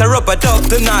tonight, I rub a dog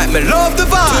tonight. Me love the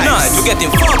vibe. Tonight we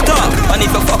getting fucked up. And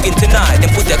if you're fucking tonight, then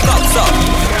put your cups up.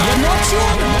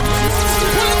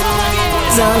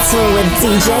 Dancing with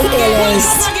DJ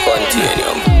Illis.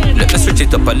 Continuum. Let me switch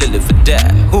it up a little for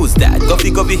them. Who's that?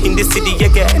 Govy in the city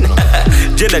again.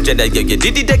 Jenna, yeah, you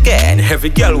did it again. Every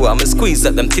girl want me squeeze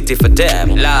up them titty for them.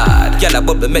 Lord, girl a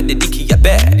bubble make the dicky a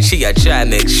bed. She a try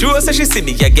make sure so she see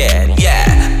me again.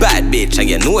 Yeah, bad bitch and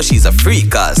you know she's a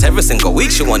freak. Cause every single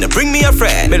week she wanna bring me a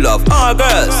friend. Me love all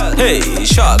girls, hey,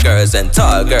 short girls and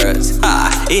tall girls.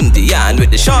 Indian with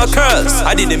the short curls.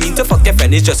 I didn't mean to fuck your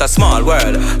friend, it's just a small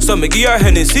world. So me give her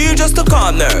Hennessy just to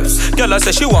calm nerves. Girl I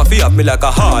say she want to up me like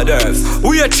a hard earth.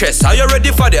 We a chess, are you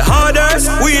ready for the harders?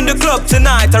 We in the club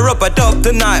tonight, I rub a dub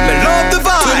tonight. Me love the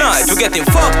vibe. Tonight we getting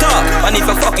fucked up. And if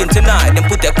you're fucking tonight, then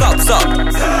put your cups up.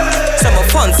 Some are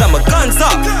fun, some are guns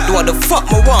up. Do what the fuck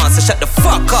me want, so shut the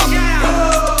fuck up.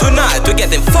 Tonight we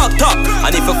getting fucked up.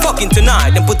 And if you're fucking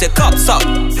tonight, then put your cups up.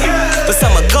 But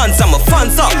some are guns, some are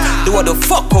funds up. Do what the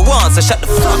fuck we want, so shut the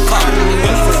fuck up.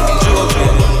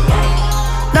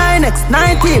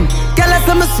 9x19, girl I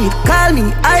say me sweet, call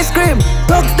me ice cream.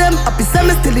 Talk them up, say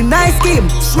me still in nice scheme.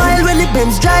 Smile when the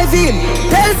Benz drive in.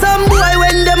 Tell some boy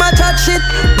when them a chat shit.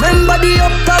 Remember the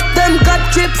up top, them got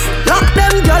chips. Lock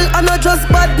them girl and not just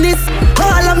badness.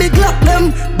 All of me glock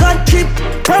them, got chip.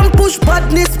 From push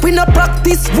badness, we no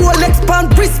practice. Rolex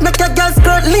pound wrist, make a girl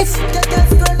skirt lift.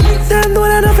 Them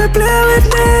don't have to play with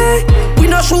me.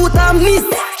 We no shoot and miss.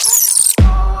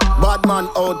 Bad man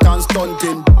out and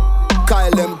stunting.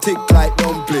 Kyle them tick like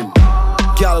dumpling.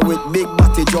 Girl with big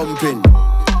body jumping.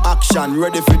 Action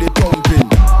ready for the thumping.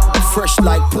 Fresh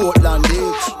like Portland,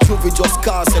 eh? Juvie just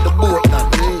cast at the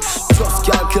Portland, eh? Just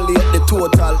calculate the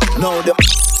total. Now the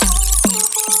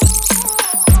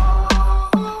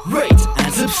rate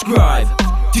and subscribe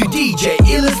to DJ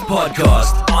Illis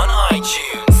Podcast on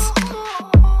iTunes.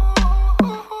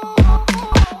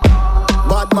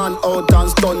 Bad man out and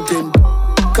stunting.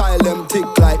 Kyle them tick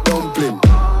like dumpling.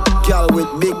 Girl with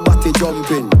big body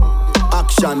jumping.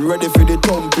 Action ready for the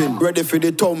thumping. Ready for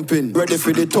the thumping. Ready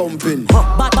for the thumping.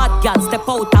 Bad girl step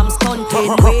out, I'm stunting.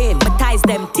 Rain, my ties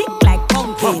them tick like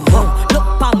pumpkin. Look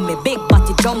pon me, big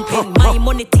body jumping. My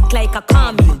money tick like a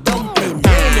caramel dumpling.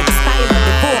 Remix style of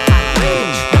the vocal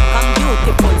range. I'm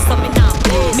beautiful, so me now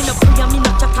play. Me no free, me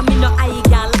no chat, me no eye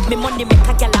gal. Me money make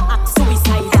a gal act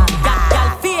suicidal. Gal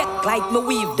fake like me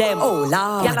weave them. Oh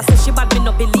Lord, gal say she bad, me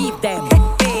no believe them.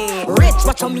 Rich,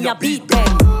 watch how me a beat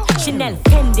them. Chanel,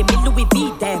 Fendi, me Louis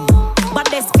V them. But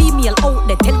there's female out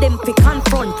there, tell them to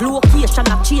confront. Location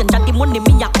a change, and the money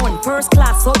me a on. First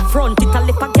class up front, it a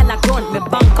lip a gal a grunt. Me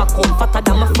bank account fatter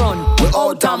than my front. We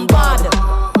out and bad,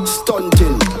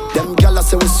 stunting. Them gala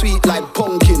say we sweet like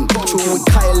pumpkin. True, we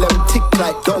Kyle them tick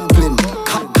like dumpling.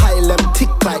 Kyle them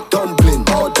tick like dumpling.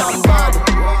 Out and bad,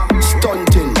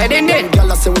 stunting. Them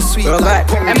gala say we sweet like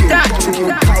pumpkin. True,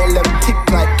 we Kyle them tick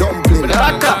like dumpling.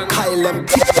 Kyle them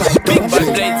tick like dumpling.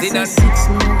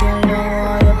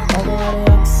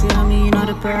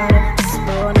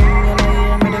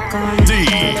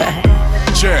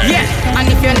 DJ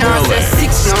say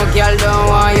 6, no girl don't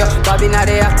want you. Bobby not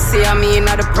the Axie, I mean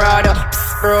not the Prada.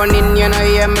 Running, you know,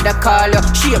 hear me the call you.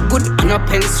 She a good and up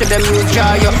and so them you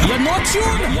draw you. You're not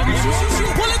tuned.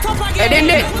 Pull it up again. Head in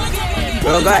there.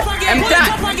 Oh God, I'm done.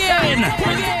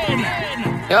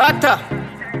 Yota.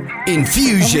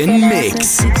 Infusion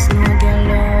Mix.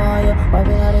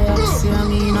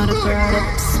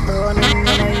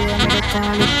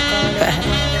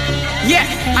 Yeah,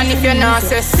 and if you're not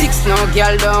say 6, no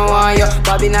girl don't want you.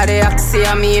 Bobby not the Axie,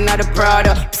 I mean not the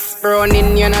Prada.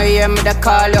 Running, you know, hear me the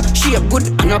call you. She a good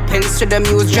and up and so them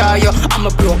use draw you. I'm a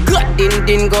bro, God,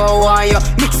 din go on you.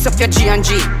 Mix up your G and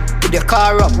G with your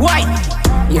car up. Why?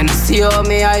 You know see how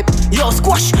me hype. Yo,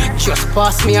 squash, just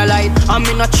pass me a light. I'm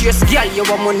in a chase, girl, you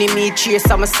want money, me chase.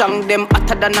 I'm a song, them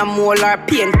hotter than a mole or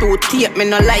pain to tape. Me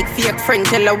no like fake friend,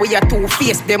 tell her we are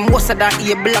two-faced. Them most of that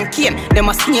able and cane. Them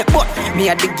a snake, but me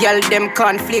a the girl, them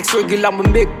cornflakes. Regular, me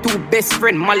make 2 best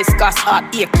friend. Malice gas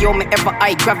heartache, yo, me ever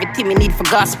high gravity. Me need for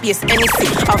gas space,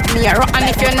 anything. Have me a rock, and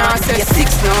if you're not say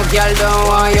 6, no girl don't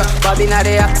want you. Bobby not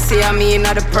the Axie, I mean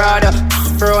not the Prada.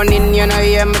 Running, you know,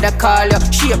 hear me the call you.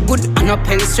 She a good and up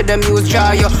and so them use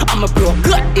draw you. I'm a bro,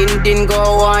 God, din go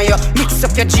on you. Mix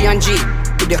up your G and G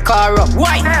with your car up.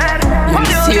 Why? You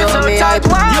see how me hype.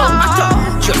 Yo,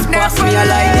 just pass me a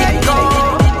line.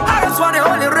 I just wanna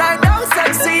hold you right now,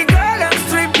 sexy girl, and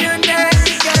strip you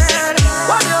naked.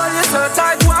 Wanna hold you so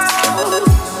tight, wow.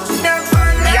 Never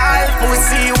let yeah,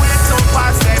 pussy wet so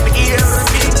fast, them ears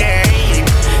be dead.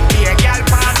 Be a girl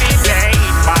for me late,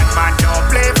 bad man don't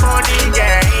play funny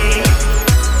game.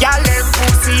 Girl, them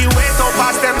pussy wet so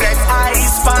fast, them less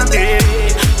eyes for me.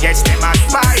 Yes, them a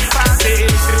spy for me.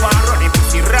 She want run the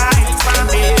pussy right for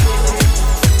me.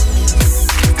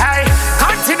 Hey,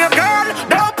 continue, girl,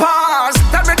 don't pause.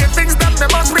 Tell me the things that me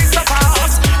must be so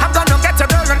fast. I'm gonna get your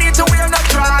girl, you need to wear no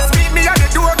dress. Meet me at the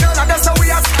door, girl, and that's how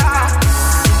we are start.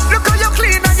 Look how you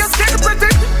clean and your skin pretty.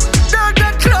 Don't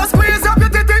get close, squeeze up your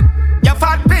titty. Your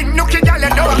fat pin, looking girl, you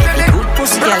know really.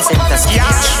 Pussy girl, center speech.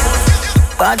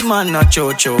 Bad man, no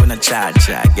cho-cho, no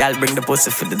cha-cha. Girl, bring the pussy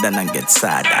for the done and get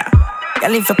sadder.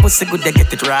 Girl, if your pussy good, they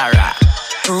get it rah-rah.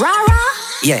 Rara?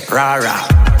 Yeah, rah-rah.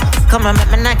 Come on,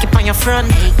 make me knock it on your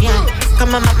front, yeah.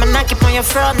 Come on, make me knock it on your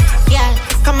front, yeah.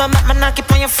 Come on, make me knock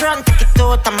it on your front. Take it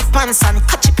out of my pants and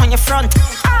catch it on your front.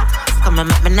 Come on,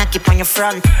 make me knock it on your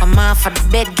front. Come off of the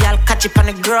bed, girl, catch it on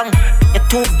the ground. You're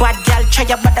too bad, girl, try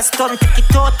your bad stunt. Take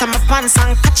it out of my pants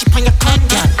and catch it on your cunt.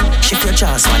 Yeah, shift your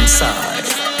jaws one side.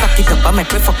 Cock it up and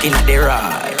make me fucking at the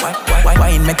right.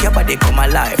 Why make your body come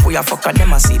alive? We a fuck at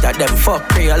them and see that them fuck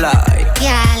real life.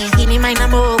 Yeah, give me mine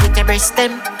and move with your breast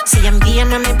them. See them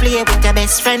game and me play with your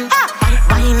best friend.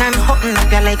 Wine and hooking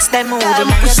up your legs them. I'm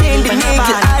pushing the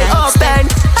nigga eye open.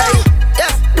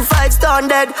 Yeah, the fight's done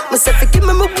dead. Myself give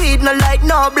me my weed, no light,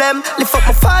 no blame. Lift up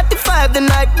my 45 the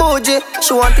night bougie.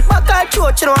 She want it back her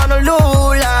throat, she don't want no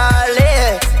lula.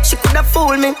 She coulda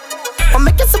fooled me. I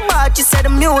make it so bad, she said the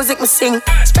music me sing.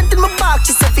 Strength in my back,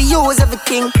 she said for use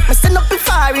everything. Me stand up in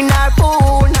fire in her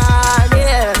pool,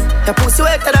 yeah. The pussy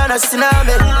wetter than a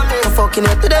tsunami. I'm fucking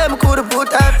her today, me coulda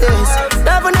put her face.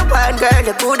 Never no one girl,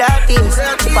 you coulda this.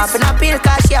 She poppin' a pill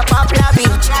cause she a popular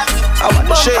bitch. I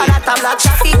want shade. I want black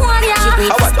traffic. She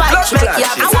beat the spike, she make you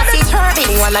happy. I want it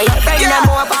turning. One of your friends, them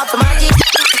more pop for magic.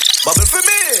 Bubble for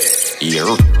me. Here.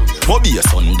 Mobi a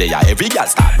Sunday, every girl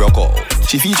start broke out.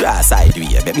 She feel dry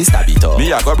sideways, make me stab it out.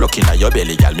 Me a go broke inna your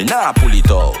belly, girl, me nah pull it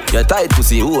out. Your tight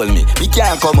pussy hold me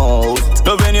can't come out.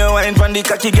 Love when you wine from the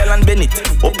cocky girl and bend it.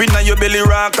 Up inna your belly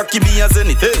rock, cocky be a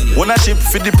zenith. Hey, wanna ship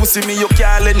for the pussy, me you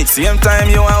can't let it. Same time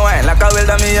you a wine like a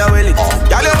welder, me a well it.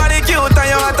 Girl, your body cute and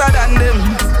you hotter than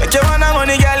them. Make you wanna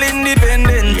money, girl,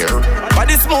 independent.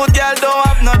 Body smooth, girl, don't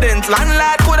have no dent.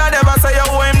 Landlord coulda never say you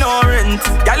owe him no rent.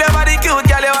 Girl, your body cute,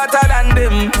 girl, you hotter than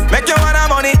them. Make you wanna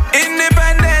money,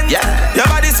 independent. Yeah. Your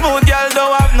body smooth, girl,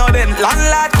 don't have no dent.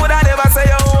 Landlord coulda never say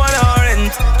you owe no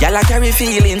rent. Girl, I carry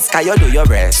feelings, cause you do your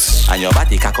best. And your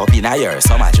body cock up in a your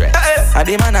summer dress. And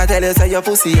the man I tell you say your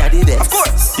pussy are the best. Of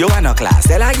course. You want no class,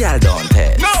 tell a girl don't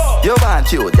tell. No. You want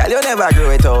cute, girl, you never grow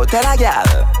it out. Tell a girl,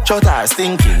 shut her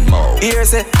stinking mouth. Here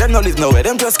say, them no live nowhere,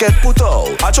 them just get put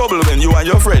out. A trouble when you and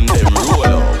your friend them roll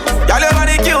out. Girl, your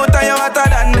body cute and you hotter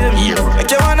than them.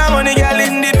 Make you wanna money, girl,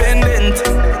 independent.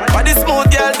 Body smooth,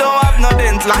 girl, don't have no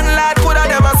dent. Landlord coulda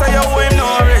never say you owe him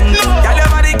no rent. Girl, your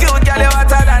body cute, girl, you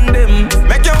hotter than them.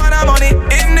 Make you wanna money,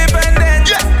 independent.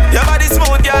 Your body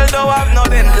smooth, girl, don't have no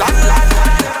dent. Landlord.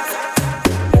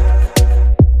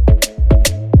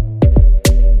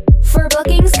 For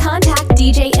bookings, contact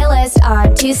DJ Illest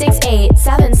on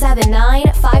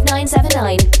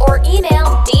 268-779-5979 or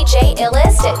email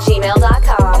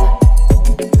djillist@gmail.com.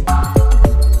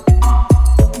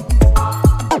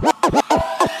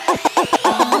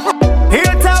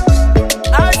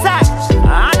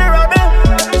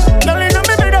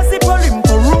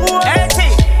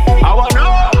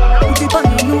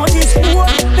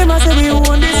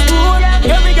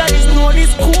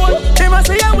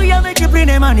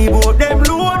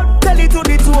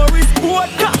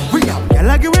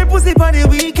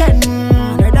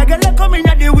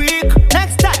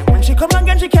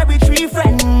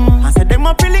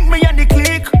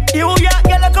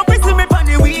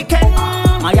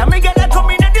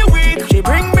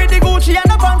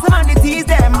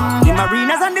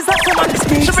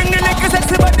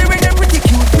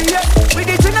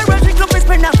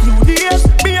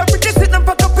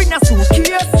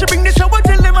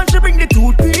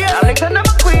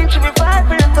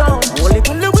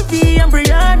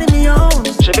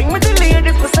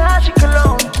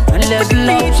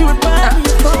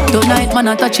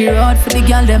 man a touchy road for the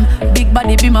girl them. Big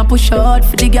body be my push out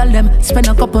for the girl them. Spend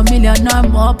a couple million or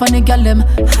more up on the girl them.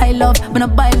 High love, man a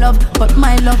buy love, but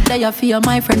my love they a fear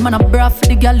my friend. Man a bra for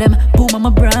the girl them. Boom, I'm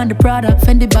a brand, the product.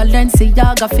 Fendi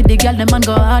Balenciaga for the girl them. Man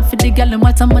go hard for the girl them.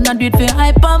 What some man a do it for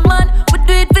hyper man. We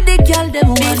do it for the girl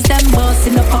them. Beats them boss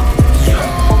in the cup.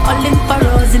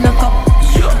 Olympus in the cup.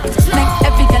 Make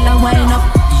every girl a wine up.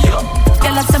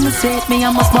 Girl a tell me sweet, me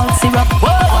I must bounce syrup.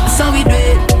 So we do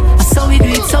it, so we do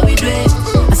it, so we do it.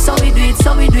 So we do it,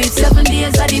 so we do it. 7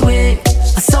 days of the way.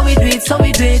 So we do it, so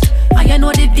we do it. And you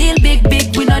know the deal,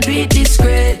 big, we not do it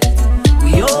discreet.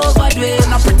 We overdo it,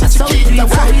 not pretend. So we do it,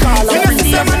 so we do it. 7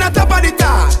 days. Man at top of the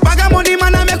top. Bag of money,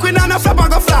 man, I make we not flop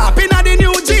and go flop. Inna the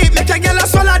new Jeep, make a girl a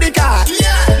swallow the car.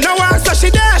 No one so she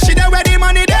there where the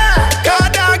money there. Car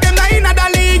dog, them not inna the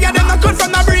league, them not good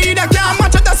from the breed. Can't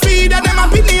match at the speed, them a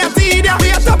pin me a teed.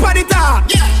 We are top of the top.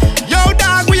 Yo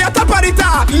dog, we are top of the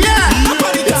top.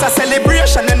 It's a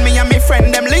celebration and me and me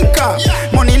friend them link up.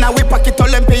 Money in a we pocket,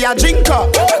 Olympia drink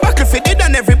up. Back if it did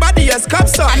and everybody else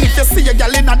cops up. And if you see a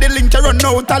gal in the link, you run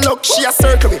out a look, she a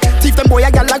circle. Thief them boy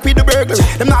a gal like with the burglary.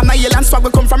 Them not na yell and swag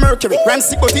will come from Mercury. Rhyme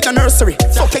sick out in the nursery.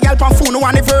 Fuck a gal pan phone no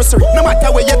anniversary. No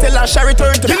matter where you tell her, she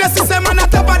return to me. You know see man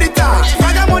at top of the top.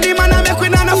 Bag of money man I make we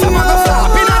not no flop and go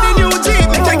flop. Inna the new Jeep,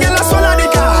 make a gal a swallow the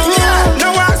car.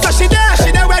 No work so she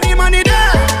there where the money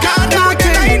there. Car dog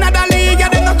them not inna the league,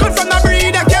 them not good from the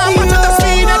breed. Can't match at the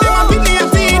speed, them a pin me a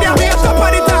teed. We a top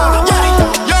of the top.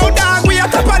 Yo dog, we a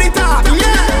top of the top.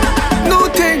 New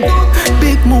thing,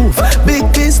 big move, big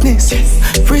business.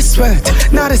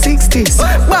 Wristwatch, not the 60s.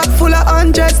 Bag full of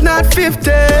hundreds, not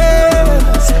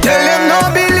 50s. Tell them no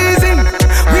be easy.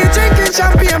 We drinking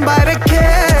champagne by the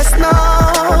case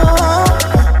now.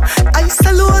 I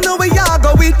salute no way y'all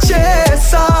go with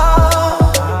chaser.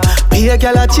 Be a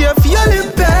girl a cheer for your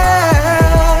Olympic.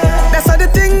 That's how the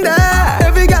thing there.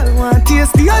 Every girl want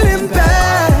taste the Olympic.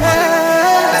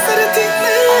 That's how the thing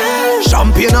there.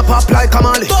 Champagne a pop like a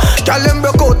Mali. Girl them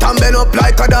broke out and bend up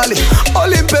like a dolly.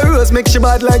 Olympic Rose make she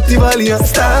bad like the valley and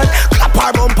start. Clap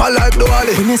her bumper like the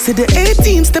Wally. When you see the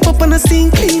 18 step up on the scene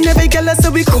clean. Every girl I say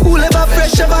we cool, ever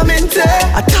fresh, ever minty.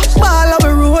 A top ball, I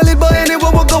will roll it, but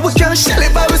anywhere we go we can't shell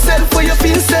it by ourselves for your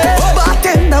feel safe.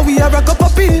 Bartender, we a rock up a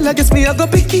pill. I guess me a go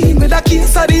picking with a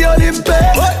kiss of the Olympic.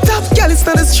 Top girl is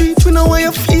on the street, we know what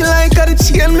you feel like. Got the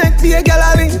chain make the a girl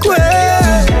a link with.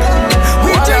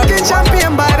 We drinking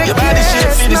champagne by the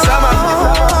case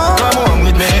now. Come on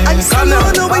with me. I still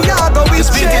don't know where y'all go with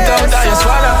spit it out, that you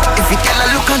swallow. If you tell her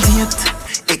look at it,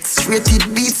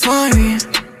 X-rated beats for real.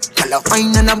 Tell her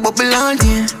wine and a bubble all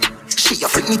day. She a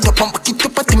flip me up and back it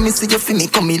up at me. Say you feel me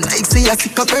coming like say I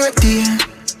sick a birthday.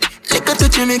 Like a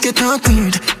touch you make it all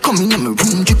weird. Come in my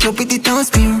room, drip you with it on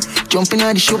spear. Jumping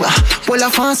on the shower, pull a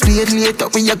fast speed. Later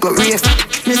when you go rave,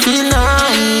 me feel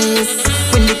nice.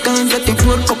 When the guns at the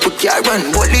road, couple car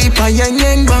run, bully by a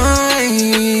young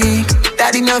boy.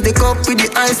 Daddy now they cup with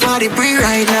the ice party free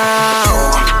right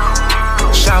now.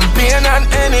 Champagne and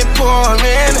any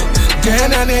pouring.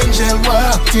 Then an angel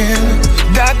walked in.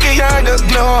 That gave her the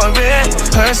glory.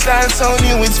 Her style so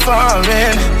new it's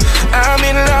foreign. I'm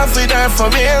in love with her for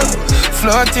real.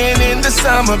 Floating in the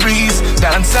summer breeze.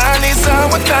 Dance on is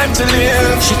our time to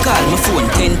live. She call my phone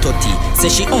 10:30. Say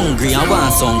she hungry and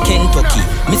want some Kentucky.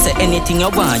 Me say anything you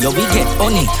want, you will get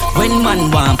honey. When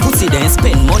man want pussy, then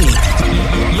spend money.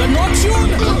 You're not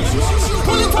tuned.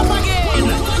 Pull it up again.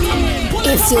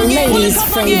 It's your ladies'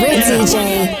 favorite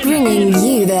DJ, bringing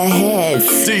you the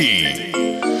hits.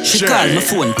 She call my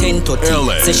phone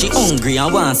 10:30. Say she hungry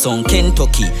and want some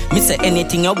Kentucky. Me say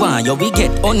anything you want, you will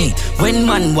get honey. When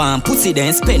man want pussy,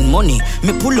 then spend money.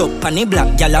 Me pull up on the black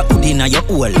gyal a hood inna your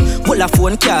hole. Pull a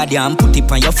phone card and put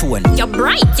it on your phone. You're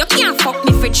bright, you can't fuck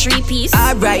me for 3 piece.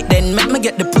 Alright then, make me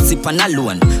get the pussy pan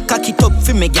alone. Cock it up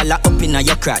for me gyal a up inna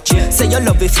your crotch. Say you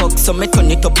love it fuck, so me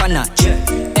turn it up a notch.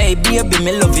 Hey baby,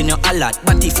 me loving you a lot.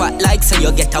 But if I like, say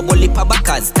you get a whole heap of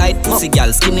backers. Tight pussy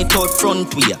gyal, skin it out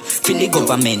front way. Feel the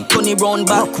government, turn it round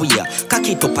back way. Cock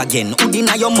it up again, hood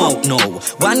inna your mouth now.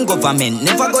 One government,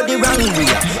 never go the wrong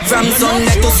way. From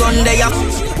Sunday to Sunday,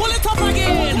 pull it up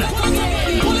again.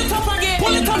 Pull it up again.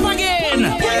 Pull it up again.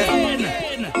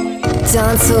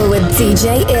 Dancehall with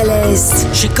DJ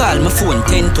Illest. She call my phone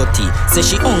 10:30. Say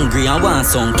she hungry and want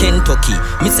some Kentucky.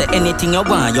 Me say anything you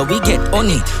want, you will get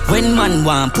honey. When man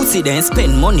want pussy, then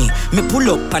spend money. Me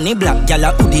pull up on the black gyal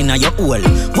a hood inna your hole.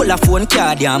 Pull a phone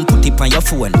card and put it on your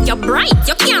phone. You're bright,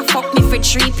 you can't fuck me for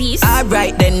 3 piece.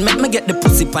 Alright then, make me get the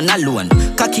pussy pan alone.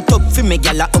 Cock it up for me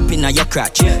gyal a up inna your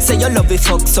crotch. Say you love it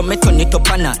fuck, so me turn it up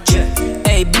a notch.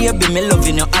 Hey Hey baby, me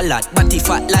loving you a lot. But if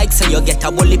I like say you get a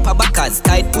whole heap of backers.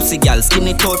 Tight pussy girl, skin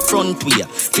it out front way.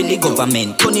 Feel the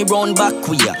government, turn it round back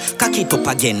way. Cock it up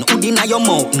again, hood inna your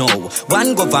mouth now.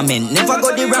 One government, never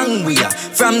go the wrong way.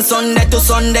 From Sunday to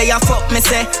Sunday, I fuck me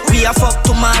say. We a fuck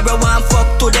tomorrow, one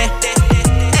fuck today.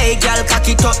 Hey girl, cock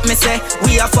it up, me say.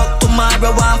 We a fuck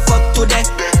tomorrow, one fuck today.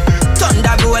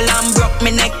 Thunder roll and broke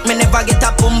me neck. Me never get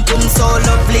a pum pum so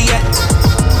lovely yet.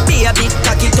 Baby,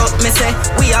 cock it up, me say.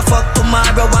 We a fuck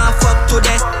tomorrow, one fuck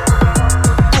today.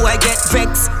 Who I get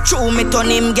vexed? True me turn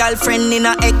him girlfriend in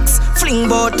a ex. Fling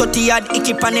bout 30 odd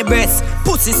icky on the breast.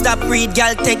 Pussy stop read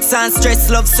girl text and stress.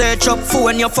 Love search up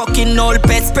phone your fucking old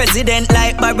pets. President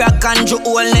like Barack and Joe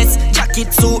Holness.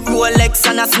 Jacket suit Rolex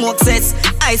and a smoke cess.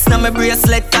 Ice na my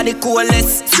bracelet for the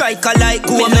coolest. Striker like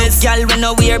Gomez. Girl when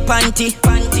I wear panty.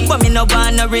 But me no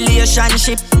want a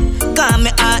relationship. Call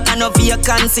me heart and no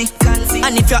vacancy.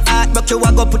 And if your heart broke, you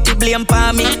a go put the blame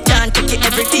on me. Can't take it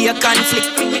every day a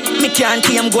conflict. Me can't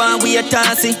claim go and wait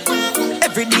and see.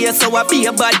 Every day so I be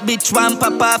a bad bitch. One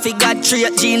papa fi got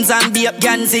straight jeans and be up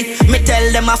Ganzi. Me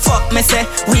tell them I fuck me say.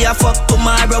 We a fuck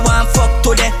tomorrow and fuck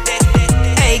today.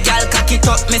 Hey girl cock it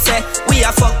up me say. We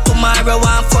a fuck tomorrow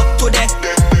and fuck today.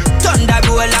 Thunder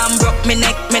roll and broke me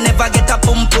neck. Me never get a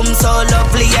pum pum so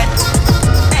lovely yet.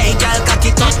 Hey girl cock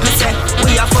it up me say.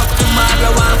 We a fuck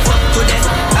tomorrow and fuck today.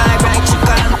 Alright you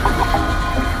can.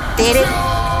 Did it?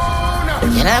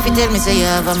 You know if you tell me say you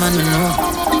have a man me know.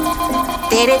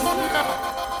 Did it?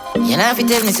 You know if you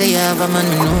tell me say you have a man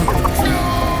me know.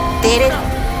 Did it?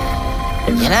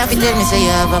 You know if you tell me say you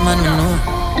have a man me know.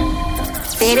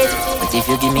 Did it? But if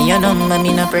you give me your number,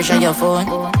 me no pressure your phone.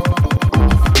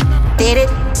 Did it?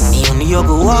 Me only you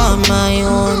go on my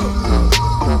own.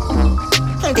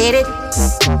 Did it?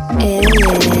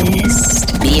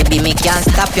 Baby, me can't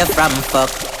stop you from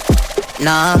fuck.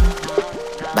 No.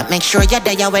 But make sure you're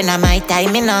there when I'm my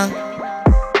time, you know.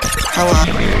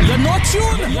 You're not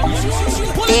tuned.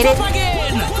 Pull it up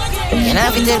again. You know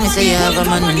if you tell me say you have a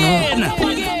man, me know.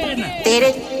 Did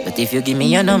it? But if you give me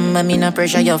your number, me no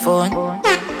pressure your phone.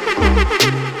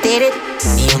 Did it?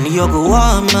 Me only you go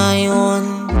on my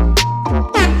own.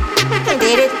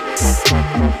 Did it?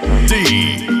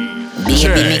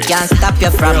 Baby, me can't stop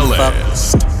you from fuck.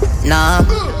 No.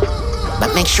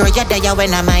 But make sure you're there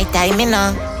when I'm my time, you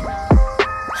know.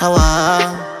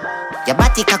 Your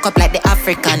body cock up like the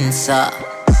Africans, so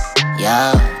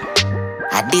yeah.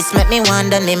 And this make me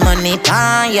wonder the money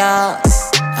pan ya.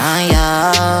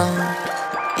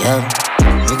 Yeah.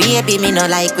 Baby, me no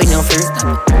like when you flirt.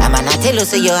 I'm gonna tell you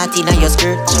say you hot inna your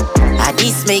skirt. And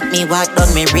this make me walk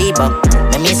down me Reebok.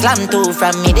 Make me slam two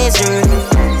from me desert.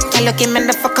 Tell you him in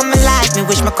the fuck of my life. Me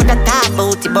wish me coulda talk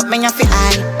about it, but me have to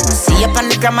hide. See up on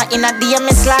the grammar in a DM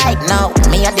me slide. Now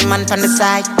me a the man from the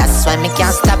side. That's why me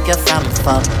can't stop you from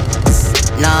fuck.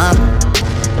 No,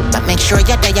 but make sure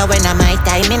you're there when I'm my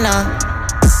time, you know.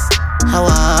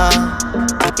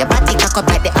 Your body cock up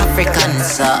like the Africans,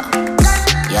 so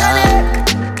yeah.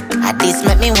 And this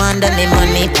make me wonder the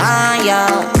money pan ya.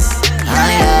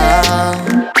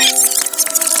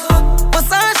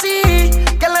 Versace,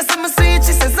 girl I see me sweet,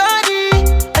 she says Zadi.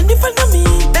 And if I know me,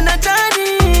 then I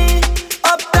Johnny.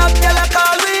 Up top, girl I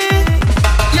call me.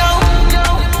 Yo,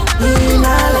 we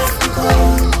not left to go.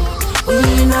 We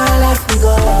not left to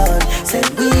go. Said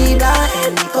we die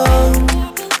and come.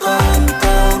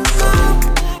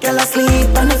 Girl I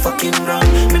sleep on the fucking ground.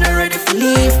 Me not ready for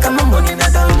leave, come on money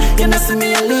not down. You know see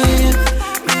me a leave.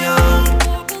 Me on.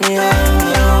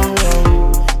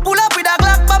 Pull up with a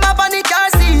Glock, bomb up on the car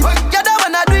seat. You don't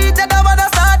wanna do it, you don't wanna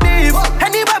start beef.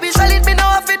 Anybody shall it, me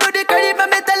know if you do the credit,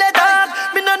 me tell it dog.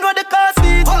 Me don't know the cost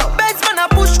feet. Benz man a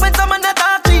push when someone a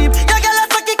talk cheap. Your girl a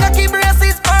sucky cocky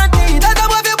braces panty. That's the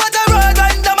way you put a road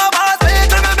and them a pass me.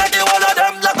 Tell me make you one of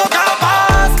them like a car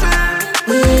pass me.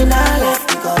 We not left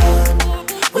the gun.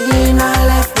 We not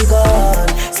left the gun.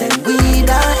 Said we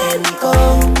die and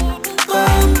come.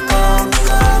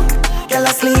 Girl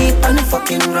I sleep on the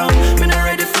fucking ground. Me not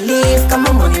ready for leave, come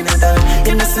on money not down.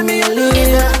 You know see me a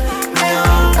leave.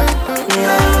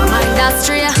 My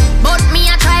industry, but me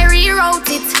a try reroute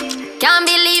it. Can't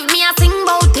believe me a sing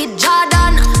bout it.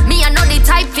 Jordan, me a know the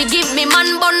type fi give me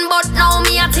man bun, but now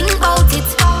me a think bout it.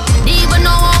 Even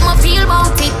know how me feel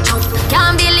bout it.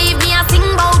 Can't believe me a sing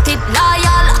bout it.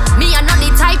 Loyal, me a know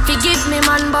the type fi give me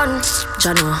man bun.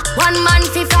 Jano, 1 man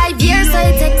for 5 years, so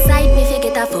it excite me fi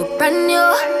get a fuck brand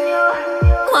new.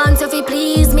 Want to fi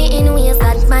please me in ways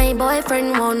that my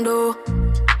boyfriend won't do.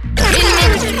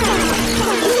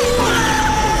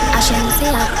 I shall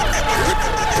say up.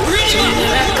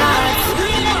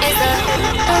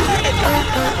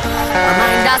 I'm my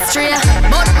industry,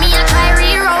 but me a try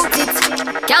reroute it.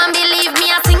 Can't believe me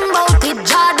a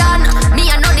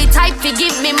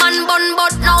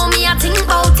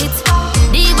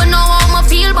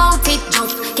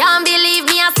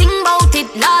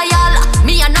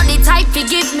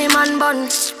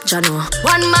much I know.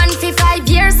 One man for 5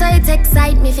 years, so it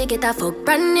excite me fi get a fuck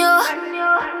brand new.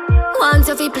 Want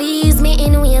you fi please me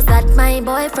in ways that my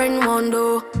boyfriend won't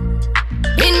do.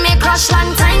 Been me crush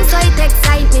long time, so it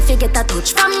excite me fi get a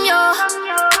touch from you.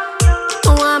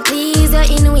 Want please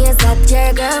you in ways that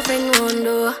your girlfriend won't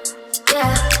do.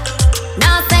 Yeah.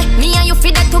 Now say, me and you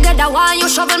fit that together. While you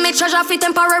shovel me treasure for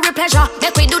temporary pleasure.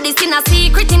 Make we do this in a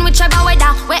secret in whichever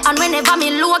weather. Where and whenever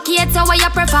me locate you where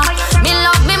you prefer. Me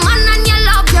love me man and you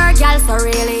love your girl. So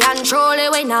really and truly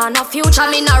we nah no future.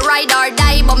 Me no ride or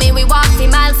die, but me we walk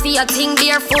for miles for your thing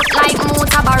barefoot like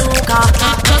Muta Baruka.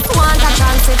 Just want a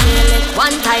chance to feel it.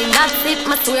 One time that's it,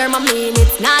 me swear me mean it.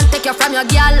 Nah take you from your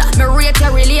girl. Me rate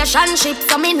your relationship,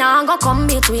 so me nah go come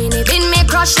between it. Been me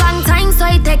crush long time, so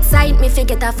it excite me fi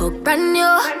get a fuck brand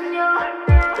new.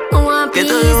 Want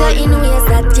please you in ways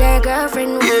that your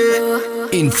girlfriend won't do.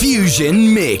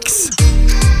 Infusion Mix.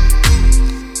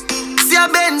 See a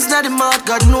Benz na the mouth,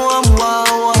 God know I'm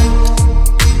wow.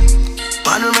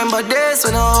 Man remember days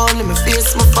when I only me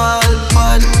face my fall.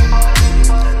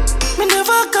 Me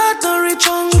never got no rich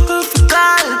uncle for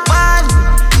call pan.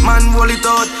 Man roll it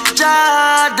out,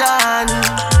 Jordan.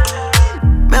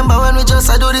 Remember when we just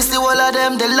do this, the whole of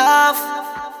them they laugh.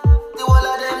 The whole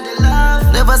of them they laugh.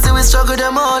 Never see we struggle,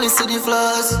 them only see the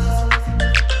flaws.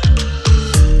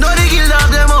 No they kill dog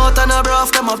them out and a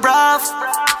bruv them a bruv.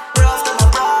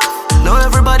 Now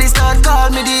everybody start call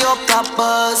me the up top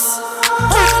boss.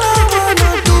 All I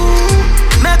wanna do,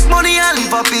 make money and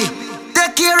live happy.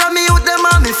 Take care of me with them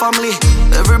and me family.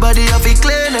 Everybody have it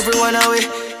clean, everyone away.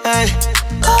 Hey.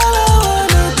 All I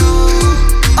wanna do,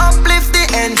 uplift the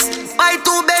ends. Buy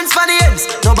 2 Benz for the ends.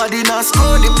 Nobody not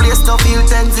score the place to feel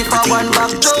tense. If I want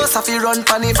back Joes, I feel run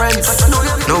for the friends.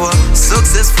 No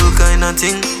successful kind of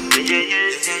thing.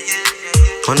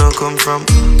 When I come from,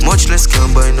 much less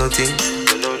can buy nothing.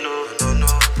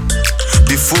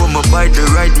 Before me buy the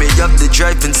ride, me have the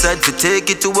drive inside to take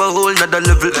it to a whole nother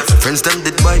level. Friends them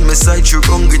did by my side through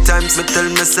hungry times. Me tell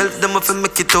myself them if I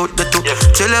make it out the two.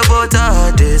 Tell about the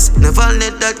hardest, never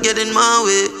let that get in my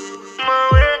way.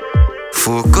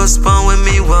 Focus on when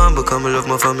me want, because I love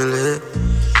my family.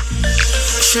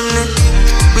 Chimney,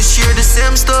 we share the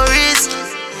same stories.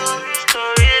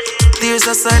 There's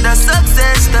a side of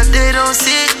success that they don't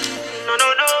see.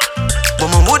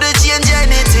 But I wouldn't change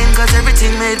anything, cause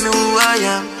everything made me who I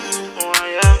am.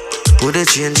 Wouldn't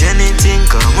change anything,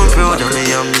 cause I'm proud of me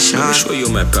ambition. Let me show you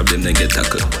my problem, then get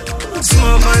tackled.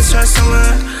 Smoke my stress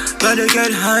away. Gotta get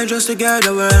high just to get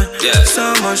away. Yeah.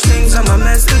 So much things I'm a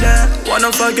mess today. Wanna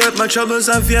forget my troubles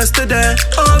of yesterday.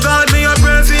 Oh God, me a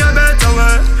pray for a better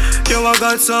way. Yo, I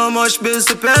got so much bills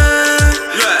to pay.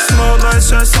 Yeah. Smoke my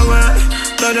stress away.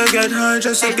 Gotta get high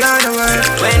just to get away.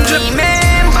 When me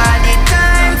remember the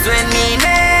times when me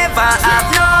never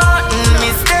have nothing, me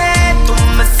stay to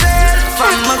myself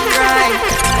from my crime.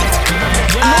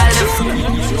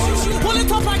 Pull it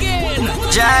up again.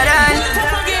 Jordan.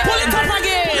 Pull it up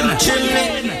again. Chimney.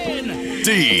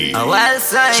 DJ a wild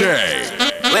side.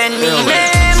 When me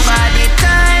remember the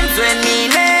times when me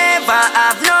never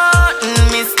have nothing,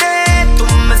 me stay to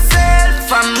myself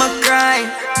from my crime.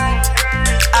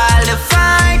 All the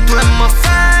fight when me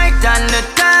fight and the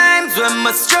times when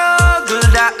me struggle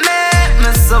that make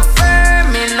me so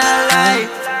firm in a life.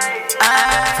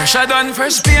 Fresh done,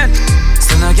 fresh paint.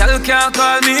 So no girl can't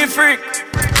call me freak.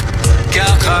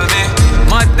 Can't call me.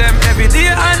 Mad them every day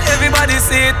and everybody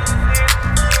see it.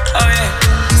 Oh yeah.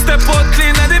 Step out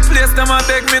clean at the place. Them a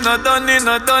beg me not done it,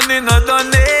 not done it, not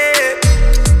done it.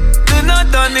 Do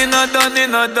not done it, not done it,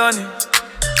 not done it.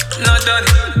 Not done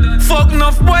it. Fuck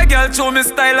enough boy girl show me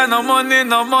style and no money,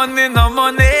 no money, no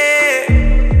money.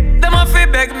 Them a fi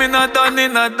beg me not done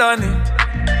it, not done it.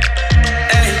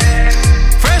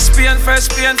 Fresh paint, fresh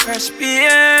paint, fresh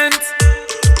paint.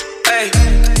 Hey,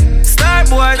 star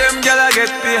boy, them gyal a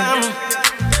get paint.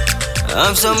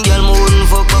 Have some gyal me wouldn't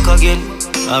fuck back again.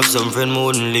 Have some friend me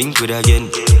wouldn't link with again.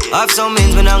 Have some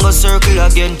men when I go circle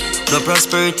again. No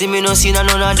prosperity me no see none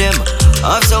of them.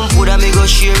 Have some food I me go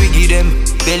share we give them.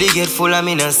 Belly get full and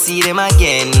me no see them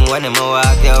again. When them a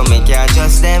walk down me can't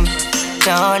trust them.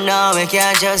 No, me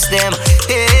can't trust them.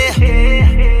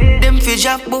 Hey, them fi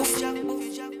jack boof.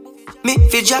 Me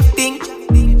fi drop pink.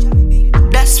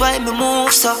 That's why me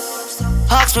move so.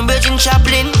 Ask me Virgin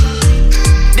Chaplin.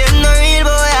 Them no real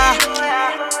boy, yeah.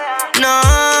 No.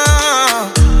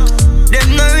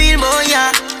 Them no real boy,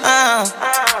 yeah.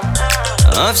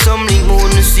 Have some link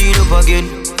mood and see it up again.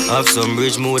 Have some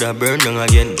bridge mood that burn down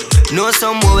again. Know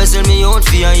some boy send me out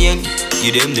for a yang.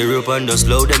 Give them the rope and just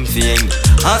slow them for yang.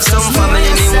 Have some family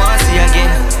me want see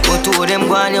again. But two of them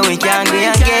gone, yeah, we can't be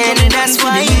again. That's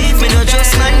why me no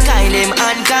trust mankind, them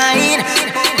unkind.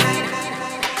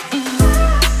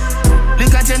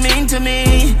 Look at you mean to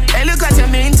me. Hey, look at you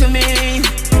mean to me.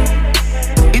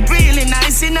 It really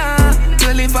nice enough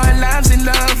to live our lives in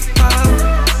love.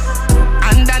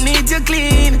 And I need you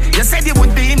clean. You said you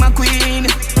would be my queen.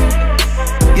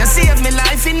 You saved me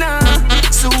life enough.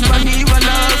 Superhero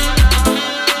love.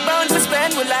 Bound to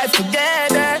spend my life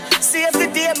together. Save the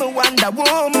day, my Wonder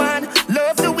Woman.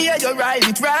 Love the way you ride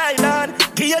it right on.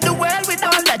 Give you the world with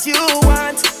all that you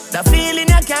want. The feeling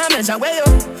you can't measure where you.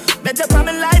 Better from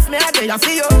my life, me I tell you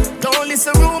feel you. Don't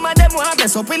listen rumor, them want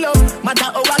mess up with love. Matter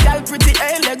how a girl pretty,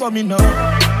 hey, let go me know.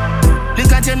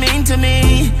 Look at you mean to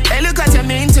me. Hey, look at you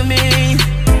mean to me.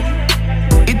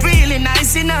 It really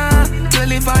nice enough to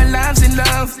live our lives in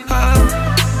love.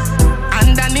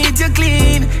 And I need you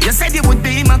clean. You said you would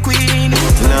be my queen.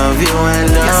 Love you and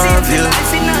love you.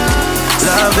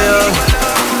 Love you.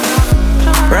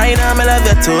 Right now, me love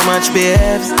you too much,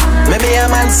 babes. Maybe a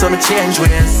man, so me change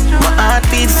ways. My heart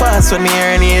beat fast when me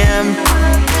hear your name.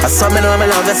 I saw me know me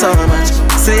love you so much.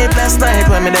 Sleepless night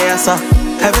when me there, so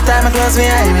every time I close my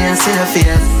eye, me and see your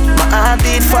face. My heart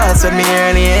beat fast when me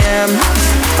hear your name.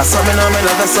 I saw me know me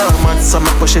love you so much, so me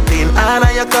push it in, and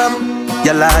now you come.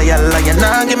 Yalla, yalla, you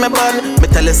nah give me bun. Me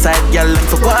tell you side, y'all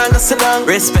for go and go sit down.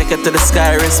 Respect it to the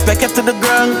sky, respect it to the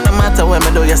ground. No matter what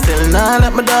me do, you still nah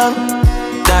let me down.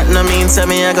 That no mean say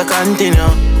me I go continue.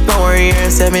 Don't worry,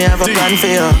 say me have a plan for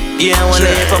you. Yeah, I wanna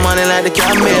live for money like the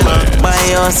Campbell. Buy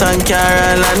house and car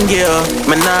and gear.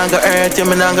 Me nah go hurt you,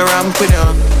 me nah go ramp with you.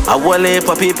 I will live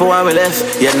for people who we left.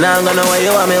 You nah gonna know why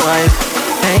you are my wife.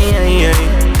 Hey, hey, hey.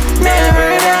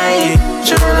 Never die.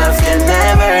 True love can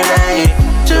never die.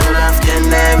 True love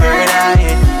can never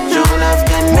die. True love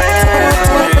can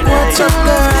never die. What's up,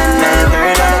 girl?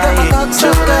 Never die.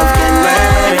 True love can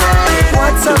never die.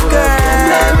 What's up, girl?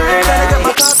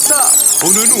 Who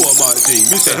don't know about thing?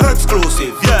 Me say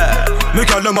exclusive, yeah. Me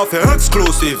call them off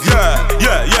exclusive, yeah,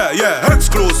 yeah, yeah, yeah,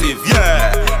 exclusive,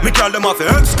 yeah. Me call them off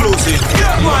exclusive,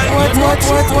 yeah. What's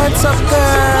up,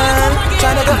 girl?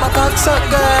 Tryna get my cocks up,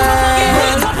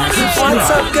 girl. What's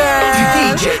up,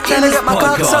 girl? Tryna get my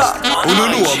cocks up. Who don't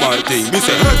know about thing? Me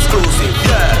say exclusive,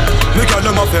 yeah. Me call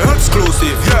them off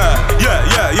exclusive, yeah, yeah,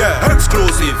 yeah, yeah,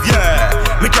 exclusive, yeah.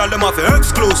 Me call them off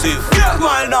exclusive, yeah.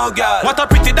 Well now, girl, what a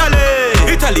pretty dolly,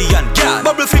 Italian girl,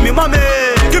 bubble for me, mommy.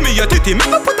 Give me your titty, make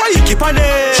me put a hickey on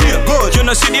it. She good, you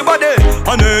know see the body,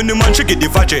 and any man she get the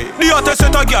vaggie. The hottest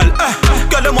set a girl,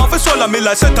 girl them off a swallow me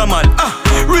like set a man,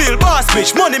 real boss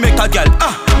bitch, money make a girl,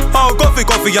 oh coffee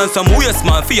and some waste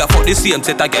man for you fuck the same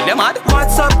set a girl, you mad?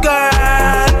 What's up, girl?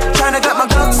 Tryna get my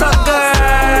cocks up,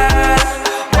 girl.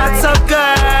 What's up,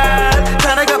 girl?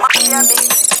 Tryna get my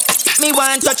Me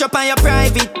want touch up on your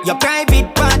private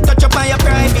part, touch up on your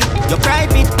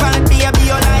private part, baby,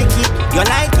 you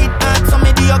like it, and so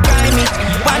me do you cry me.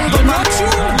 One go back.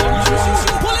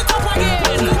 Pull it up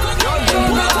again.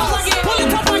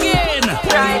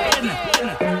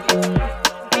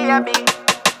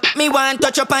 Me want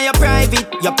touch up on your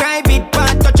private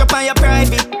part, touch up on your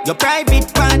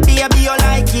private part, baby, you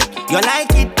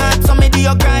like it, and so me do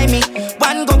you cry me.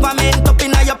 One government up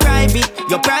inna your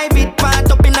private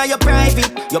part, up inna your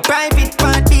private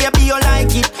part, baby, you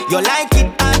like it,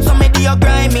 and so me do you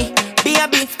cry me.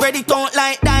 Baby, spread it out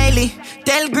like daily.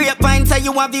 Tell Grapevine say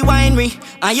you have the winery,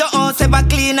 and your house ever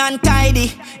clean and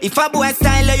tidy. If a boy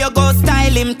style you go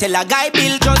style him. Tell a guy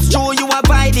Bill just show you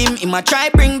avoid him. He might try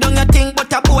bring down your thing,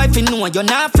 but a boy fi know you're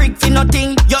not freak fi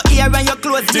nothing. Your ear and your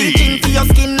clothes bleaching for your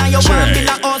skin, and you want build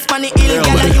a house pon the hill,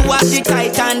 girl, and you have the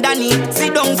tight underneath.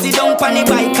 Sit down pon the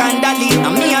bike and dolly,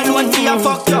 and me alone fi a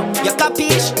fuck you. You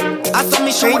capiche? I saw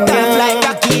me straight off like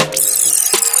Rocky.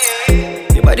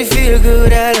 Your body feel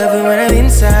good, I love it when I'm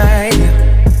inside.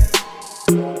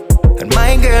 And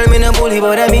my girl, me no bully,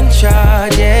 but I'm in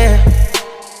charge, yeah.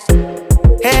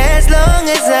 As long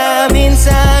as I'm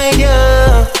inside you,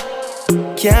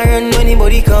 can't run when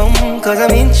anybody come, cause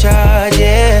I'm in charge,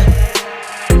 yeah.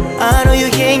 I know you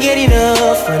can't get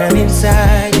enough when I'm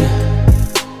inside you.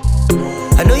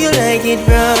 I know you like it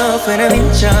rough when I'm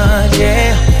in charge,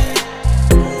 yeah.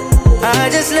 I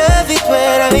just love it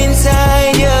when I'm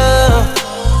inside you.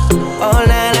 All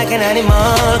night like an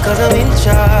animal, cause I'm in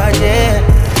charge, yeah.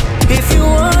 If you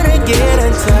wanna get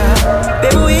on top,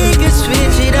 baby, we can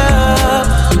switch it up.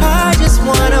 I just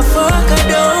wanna fuck, I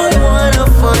don't wanna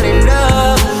fall in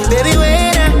love. Baby,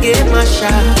 when I get my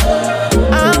shot,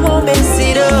 I won't mess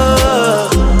it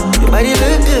up. Your body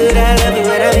look good, I love it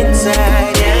when I'm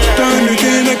inside, yeah. Turn the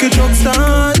key like a truck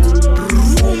start.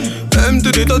 M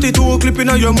to the 32, clip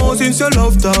in your mouth since your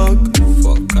love talk.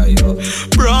 Fuck I up.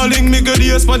 Brawling me good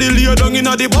ears for the lay down in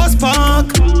the bus park.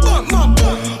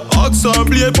 Ox and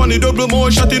play on the double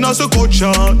more shot in a so good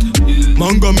shot.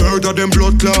 Manga murder them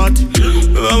blood clot.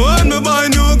 When me buy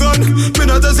new gun, me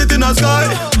not a sit in a sky.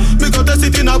 Me got a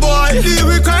sit in a boy. The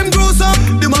we crime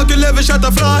gruesome, the market level shot a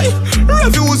fly.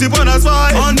 Refuse it on a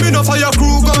spy. And me no fire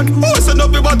crew gun, who send up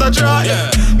me but a try.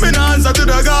 Me no answer to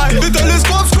the guy. The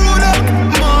telescope screwed up,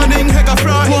 morning heck a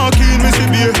fry. Walk in, me see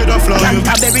be a head a fly.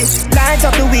 Santa baby, light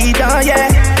up the weed, oh yeah.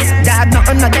 Dad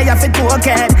nothing no day off it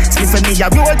token. Sleep for me a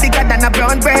roll bigger than a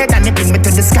brown bread. And it bring me to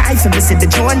the sky for me see the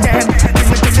drone them. Bring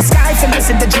me to the sky for me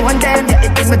see the drone them. Yeah,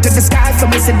 it bring me to the sky for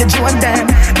me see the drone them.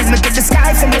 Bring me to the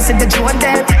sky for me see the drone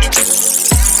them.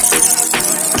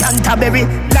 Canterbury,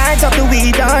 light up the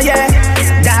weed, oh yeah.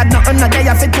 Dad nothing no day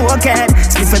off it token.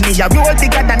 Sleep for me a roll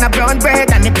bigger than a brown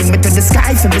bread. And it bring me to the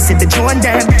sky for me see the drone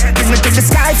them. Bring me to the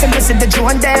sky for me see the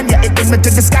drone them. Yeah, it bring me to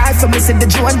the sky for me see the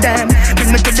drone them. Bring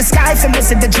me to the sky for me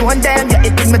see the drone them. Yeah,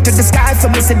 it bring me to the sky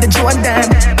for me see the drone them.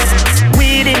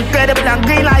 Weed incredible and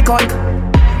green like Hulk.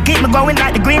 Keep me going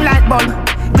like the green light bulb.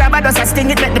 Grab a dust, I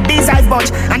sting it, let the bees I budge.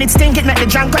 And it stink it, let the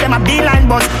drunk call them a beeline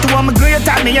buzz. To all my great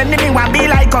time, me enemy want be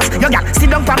like us. Yo, yeah,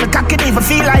 sit down for me cock it, even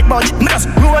feel like budge. Me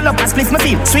just roll up and split my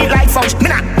feel, sweet like fudge.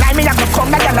 Me not lie, me I go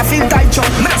come back and I feel tight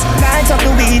chunk. Me just light up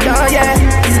the weed, oh yeah.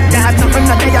 Dad nothing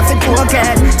no day off it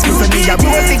pocket. Sleep for me a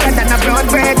roll thicker than a brown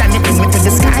bread. And it bring me to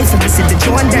the sky, so me see the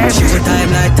drone them. Show time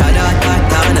like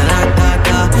ta-da-ta-ta,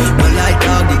 na-na-ta-ta. No like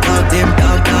dog, the dog, them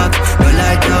dog-dog. No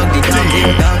like dog, the dog,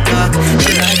 them dog-dog.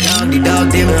 No like dog, the dog,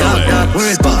 them dog-dog.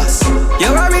 World boss.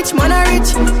 You're a rich man, a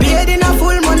rich. Paid in a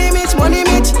full money mitch, money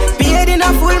mitch. Paid in a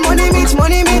full money mitch,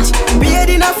 money mitch. Paid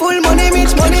in a full money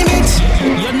mitch, money mitch.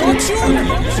 You're not sure.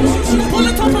 Pull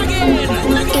it up again.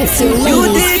 It's your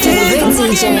lady's favorite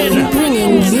DJ,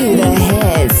 bringing you the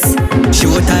hits.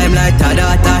 Showtime like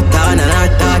ta-da-ta-ta,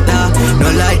 na-na-ta-ta. No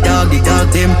like dog, the dog,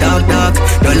 them dog-dog.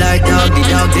 No like dog, the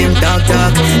dog, them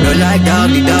dog-dog. No like dog,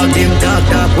 the dog, them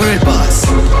dog-dog. World boss.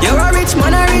 You're a rich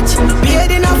man, a rich.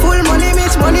 Paid in a full money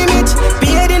mitch, money mitch.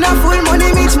 Paid in a full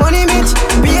money mitch, money mitch.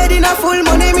 Paid in a full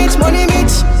money mitch, money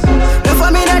mitch. No for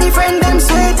me not the friend them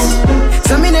sweat.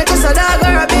 So me not just a dog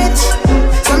or a bitch.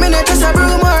 So me not just a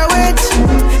broom or a witch.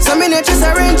 So me not just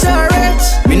a wrench or a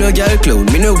wretch. Me no girl clown,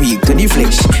 me no weak to the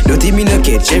flesh. Dirty me no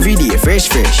catch every day, fresh.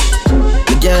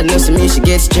 The girl knows to me, she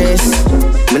gets stressed.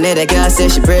 My nether girl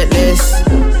says she breathless.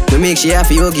 Me make she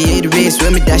happy, okay, the race.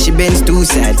 When me dash she bends two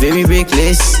side, very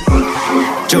reckless.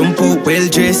 Jump out well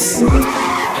dressed.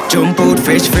 Jump out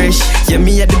fresh. Yeah,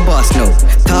 me at the boss now.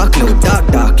 Talk now,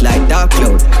 dark like dark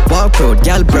cloud. Walk road,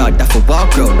 gal broad, that for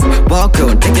walk road. Walk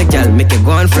road, take a gal, make it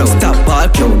go on frown. Stop ball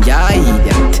clown, yeah, I eat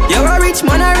that. You're a rich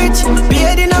man, a rich.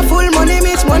 Paid in a full money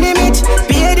mitch, money mitch.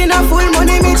 Paid in a full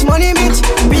money mitch, money mitch.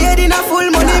 Paid in a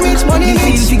full money mitch, money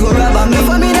mitch. Feel go rob me.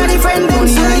 For me, not the friend them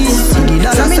sweet.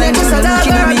 So me not just a dog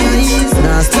or a bitch.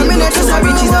 So me not just a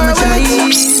riches or a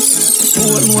witch.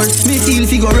 Me feel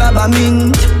fi go rob a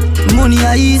mint. Money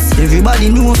a ease. Everybody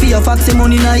know fi a fact say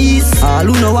money na ease. All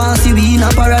who no want see we in a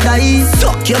paradise.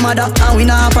 Suck your mother and we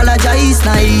not apologize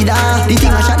neither. The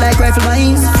thing a shot like rifle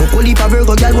mines. Fuck a leap a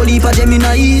Virgo, girl go leap a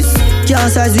Gemini's.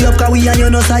 Can't size we up 'cause we and you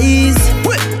no size.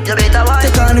 You better watch.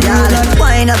 Take on the road and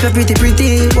wind up your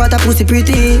pretty. What a pussy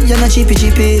pretty. You're not chippy.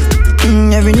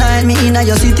 Every night me in a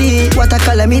your city. What a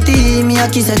calamity. Me a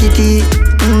kiss a titty.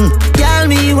 Girl,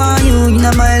 me want you in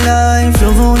my life.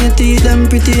 Love on your teeth, them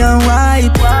pretty and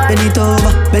white. Bend it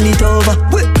over. Bend it over.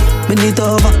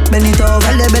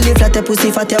 Tell the belly flat, your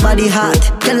pussy fat, your body hot.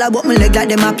 Tell her about me leg like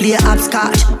them a play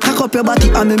hopscotch. Cock up your body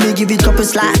and me give it couple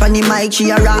slap. On the mic, she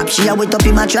a rap, she a wet up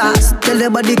in my traps. Tell the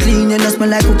body clean, you know smell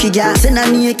like cookie gas. Send a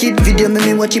naked video,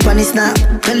 me watch it on the snap.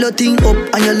 Tell your thing up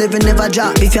and your living never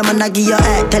drop. If your man a give your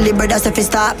head, tell the brothers if you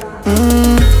stop.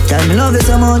 Tell me love you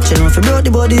so much, you know fi broke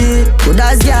the body. Good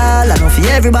as girl, I know fi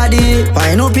everybody.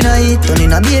 Wine up in a heat, turn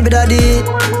in a baby daddy.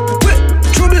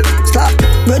 Trouble, stop.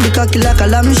 Bread the cocky like a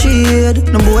lamb shade.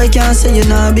 No boy can't say you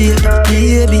nah babe.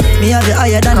 Baby, me have you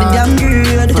higher than the damn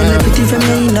grade. Tell me pretty from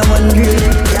me in a one grade.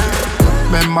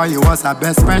 Remember you was a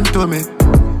best friend to me.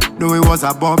 Though it was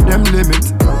above them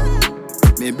limits.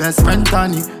 Me best friend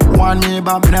Tony warn me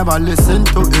but me never listen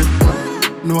to it.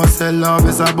 No say love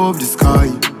is above the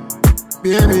sky.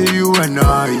 Baby, you and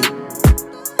I.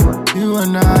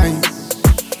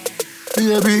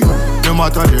 Baby, no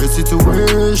matter the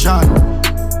situation,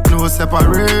 no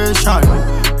separation.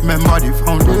 Remember the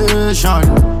foundation.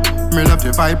 Me love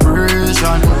the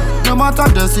vibration. No matter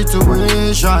the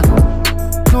situation,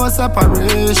 no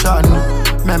separation.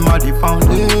 Remember the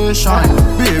foundation,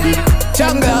 baby.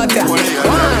 Jungle,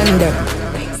 wonder.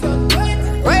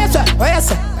 Where you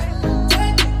say?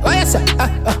 What you say?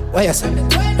 What you say?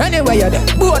 Anyway you're there,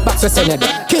 boat box we send you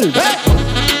there. Kill them.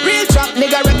 Real trap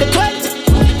nigga rep the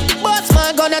 20. Boss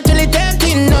man gonna till it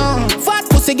empty now. Fat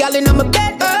pussy gal in my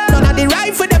bed. None of the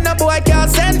rifle them no boy can't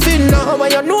send for no.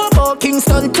 What you know about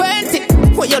Kingston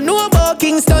 20? What you know about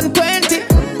Kingston 20?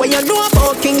 What you know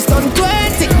about Kingston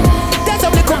 20? There's a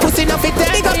little pussy enough it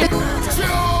take up it.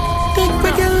 Take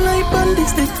my girl like bandit,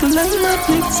 stick to like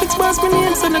magnet. 6 bars my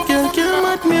name, so the girl can't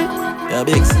mad me. Yeah,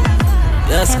 Biggs.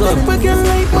 Let's go. Take my girl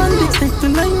like bandit, stick to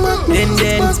like magnet.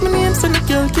 6 bars my name, so the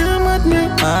girl can't mad me.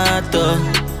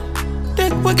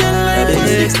 Take my girl like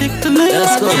bandit, stick to like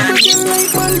magnet. Take my girl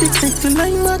like bandit, stick to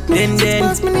like magnet. 6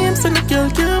 bars my name, so the girl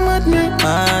can't mad me.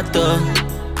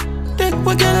 Take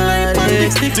my girl like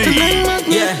bandit, stick to like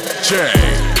magnet. Yeah.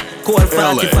 Cold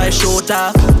 45 shoot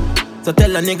off. So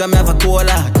tell a nigga me have a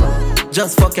cola.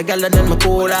 Just fuck your girl and then me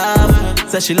cool off.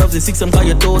 Say she loves the 6 call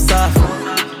your toes off.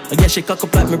 I guess she cock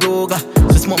up like me Roga.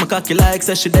 She smoke my cocky like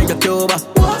say she there your Cuba.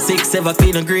 6-7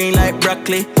 clean and green like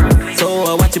broccoli. So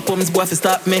I watch your pumps boy fi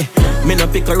stop me. Me no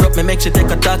pick her up, me make she take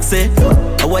a taxi.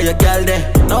 I want your girl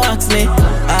there, no ask me.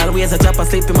 Always a drop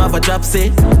asleep, him have a drop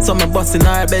say. So me bust in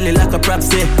her belly like a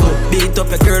propsy. Beat up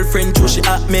your girlfriend till she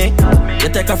at me. You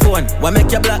take her phone, why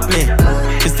make you block me?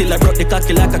 She still a broke the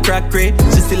cocky like a crackery.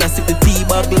 She still a sip the tea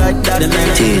bag like that.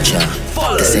 Teacher,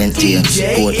 the St. James,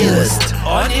 Port Post.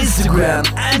 On Instagram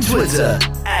and Twitter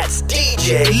at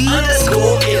DJ_illest.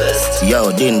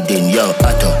 Yo, din, yo,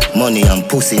 atto. Money and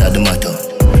pussy are the motto.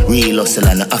 Real hustle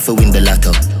and I have to win the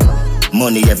lotto.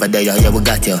 Money ever there, yeah, we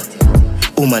got you.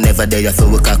 Woman ever there, for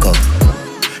we cock up.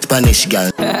 Spanish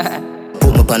gal,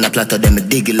 put me on a platter, then me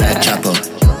dig it like chopper.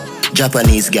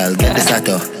 Japanese gal, get the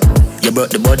sato. You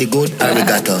brought the body good,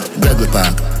 arigato. Gregory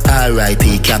Park,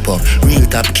 R.I.P. Capo. Real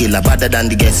top killer, better than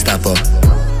the Gestapo.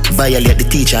 Violate the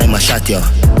teacher, I'ma shot you.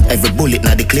 Every bullet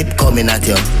na the clip coming at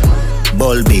you.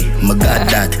 Bulby, my got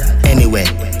that. Anyway,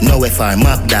 nowhere far,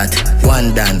 map that.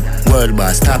 One done, world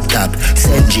boss, top.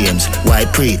 St. James,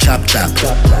 white pre, chop.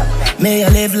 May I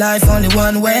live life only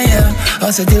one way, yeah.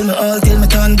 Also till me old, till me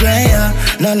turn grey, yeah.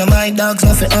 None of my dogs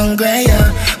nothing hungry,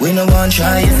 yeah. We no one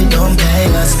try if you don't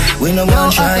pay us. We no one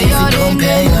try if you don't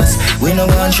pay us. We no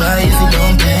one try if you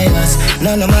don't pay us.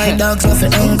 None of my dogs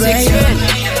nothing hungry, yeah.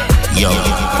 Yo.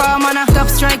 Come on a top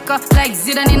striker, like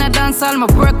Zidane in a dance hall. My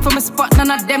work for my spot,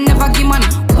 none of them never give man.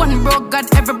 One broke God,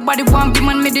 everybody want be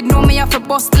man. Me did know me have a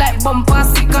bust like bumper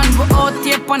second. But out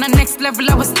here on the next level,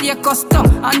 I was stay custom.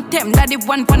 And them daddy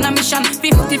one on a mission,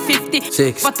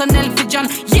 50-50. Buttonel vision,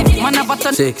 yeah, man a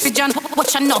button vision.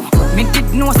 Watch out now, me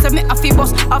did know say me have a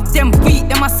bust. Of them weak,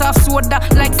 them a soft soda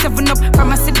like 7-Up.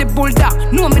 From a city bulldog,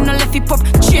 no me no left it pop.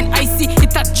 Chain icy,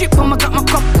 it a drip when I got my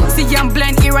cup. See I'm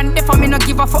blind here and deaf, me no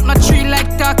give a fuck. No tree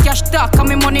like talk, cash talk. And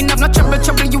me money enough, no trouble,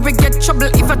 you will get trouble.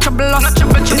 If I trouble lost,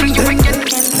 no trouble, you will get.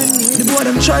 The boy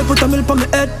them try put a milk on my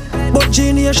head, but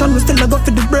geniation we still a go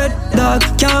for the bread. Dog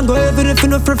can't go heaven if you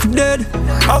no free for dead.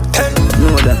 Okay,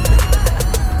 know that.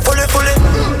 Fully.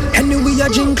 Anyway I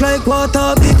drink like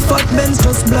water. Big fat Benz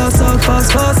just blast off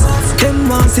fast. Them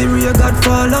want see real God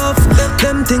fall off.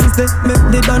 Them things they make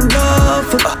the band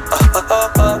laugh.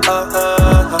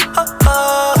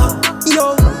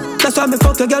 Yo, that's why me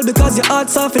fuck a girl because your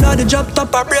heart's soft and all the drop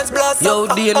top her brains blast. Yo,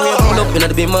 DNA pull up in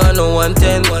the be man on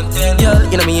 110. Y'all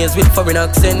in my ears with foreign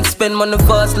accent. Spend money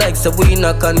fast like so we in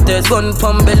a contest. Gun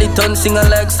pump belly ton singer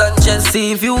like Sanchez.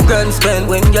 See if you grand spend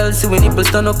when y'all see when people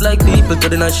stand up like people to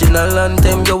the national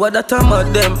anthem. Yo, what that time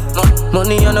of them?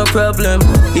 Money and no problem.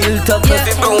 Hilltop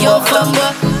every boom. Yo,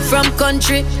 from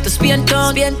country to Spain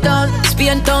town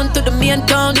to the main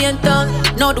town.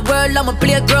 Now the world I'm a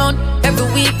playground. Every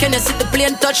weekend I see the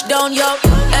plane touchdown, yo.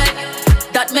 Hey,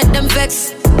 that make them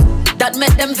vex.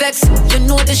 You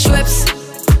know the Schweppes.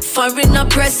 Foreign a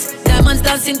press. Diamonds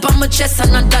dancing on my chest.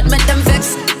 And that make them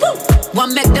vex.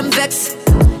 One make them vex.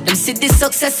 Them see the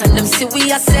success and them see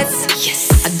we assets. Yes.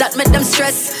 And that make them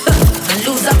stress. And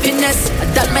lose happiness.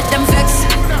 And that make them vex.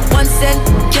 1 cent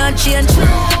can't change.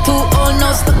 2 old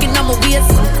now stuck in my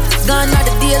waist. Gone are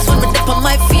the days when me dip on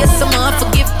my face. I'ma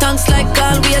forgive thanks like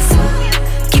always.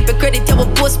 Keep your credit, you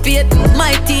will post paid.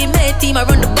 My team, I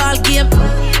run the ball game.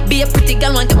 Be a pretty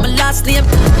girl, want get my last name.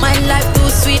 My life too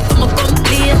sweet, I'ma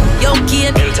complain. Yo,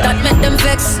 kid, that make them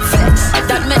vex.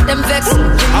 That make them vex. You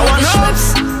know the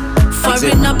Schweppes.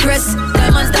 Foreign a press.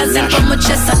 Diamonds dancing on my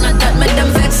chest. And that make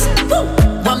them vex.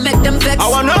 What make them vex?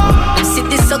 Them see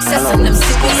the success and them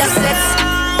see we assets.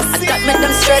 And that make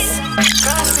them stress.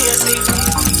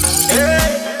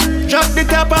 Drop the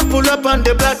top and pull up on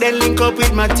the block, then link up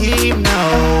with my team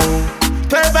now.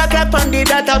 12 o'clock on the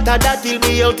dot, after that we'll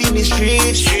be out in the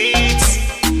streets.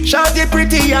 Shawty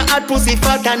pretty and hot pussy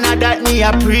fat and not that me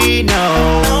a pre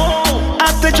now.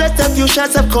 After just a few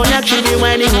shots of cognac, she be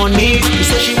whining on me. She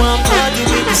say she want party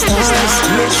with the stars.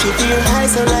 Make she feel high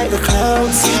so like the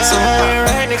clouds. Somewhere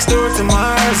right next door to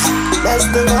Mars. That's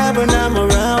the vibe when I'm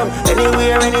around.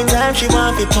 Anywhere, anytime she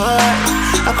want to part.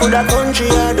 I could have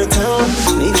country or the town.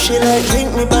 If she like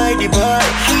drink me by the bar,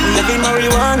 maybe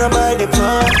marijuana by the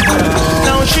park.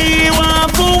 Now she want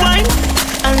for wine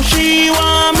and she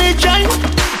want me join.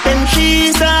 Then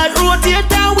she start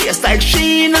rotate her waist like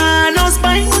she nah no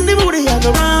spine. When the booty I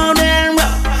go round and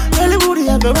round, when the booty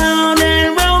I go round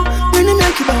and round, when the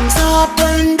make you bounce up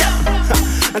and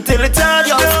down until it touch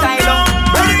your style up.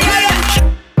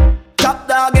 Top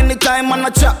dog anytime on a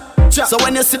chop. So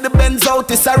when you see the Benz out,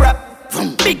 it's a rap.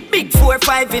 Big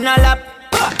 4-5 in a lap.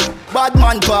 Bad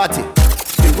man party.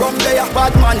 Rum there,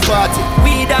 bad man party.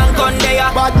 Weed and gun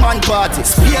there, bad man party.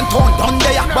 Spain town down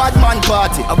there, bad man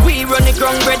party. We run the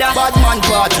ground, brother, bad man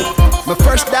party. My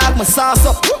first dog, my sauce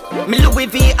up. Me Louis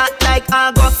V act like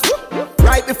August.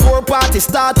 Right before party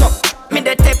start up. Me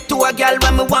the tip to a girl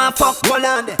when me want fuck. Hold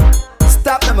on there.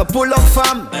 Stop them, me pull up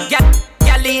fam.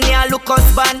 Girl in here look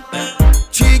husband.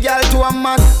 3 girl to a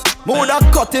man. More that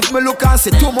cut if me look and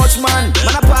see too much man.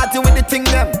 Man a party with the thing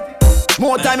them.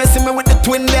 More time you see me with the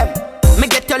twin them. Me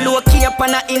get your low key up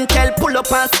on a intel. Pull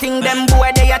up and sting them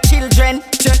boy they are children.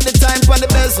 Check the time on the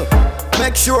bezel.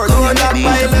 Make sure you're not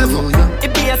by level. It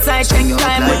be a side check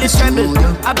time with the treble.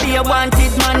 I be a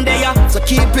wanted man there. So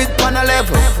keep it on a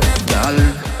level. Girl,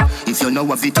 if you know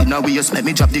of it in a waist, let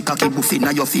me drop the cocky buff in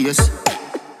your face.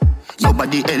 Your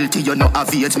body healthy, you know have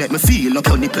it. Make me feel up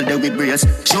your nipple there with brace.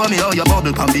 Show me how your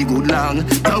bubble can be good long.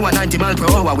 You 190 miles per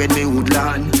hour when me would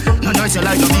land. No noise you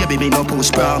like no baby, me no push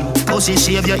prom. Pussy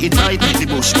shave you, it might make the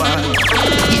bush one.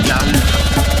 Girl,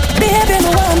 baby,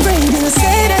 me want bring you,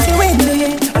 say that you with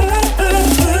me.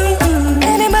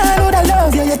 Any man would I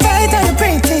love you, you're tight and you're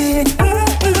pretty.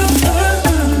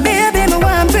 Baby, me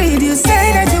want breathe you,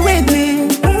 say that you with me.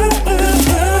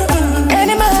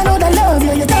 Any man would I love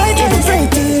you, you're tight and you're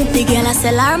pretty. The girl I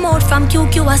sell her mouth from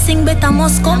QQ, I sing better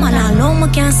must come. And I know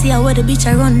me can't see her where the bitch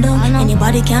I run down.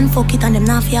 Anybody can fuck it and them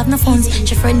not fi have no funds.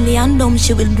 She friendly and dumb,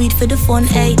 she will do it for the fun.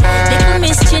 Hey, little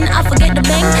miss chin, I forget the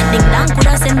bang. Ding dong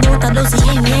coulda send both of those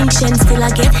yang shen. Still I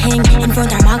get hang in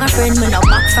front of my friend. Me no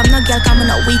back from no girl, come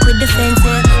not weak with defense.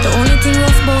 The only thing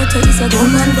rough about you is your gun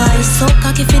man voice. So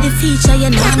cocky for the feature, you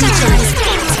know me choice.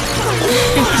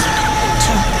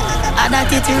 I that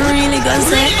it really gonna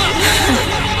say.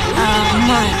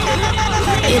 Man,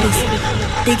 it is.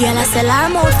 The girl I sell her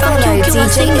mouth from QQ, I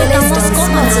sing it and must come.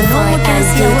 I know we can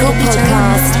see her with the picture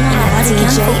podcast at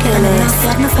DJ Ellis.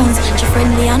 Have no phones, she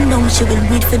friendly and dumb, she will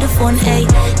breed for the fun. Hey,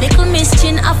 little miss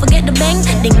chin, I forget the bang.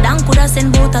 Ding dong coulda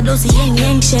send both of those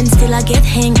yang shen. Still I get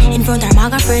hang in front of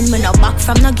my friend. Me no back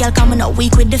from no girl, come not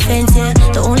weak with defense. Yeah,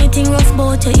 the only thing rough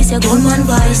about you is your gunman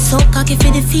voice. So cocky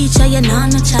for the feature, you know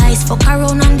no choice. Fuck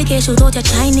around on the case, shoot out your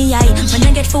shiny eye. When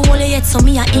I get for all yet, so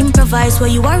me I improvise. Where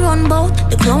you are run bout,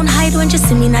 the clown hide when you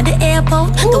see me at the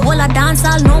airport. The whole of dance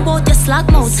all know about your slack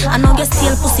mouth. I know your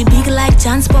steel pussy big like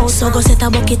Jan's boat. So go set a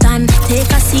bucket and take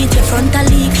a seat, your front a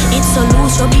leak. It's so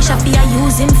loose, your bitch up here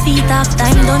using feet. Half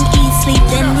time don't eat, sleep,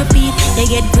 then repeat. You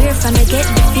get brave and you get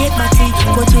the fake body.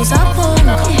 But use a phone,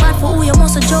 bad for who you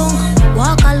must a junk.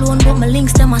 Walk alone, but my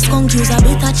links them a skunk. Use a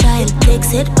bitter child, take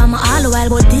set for my all while.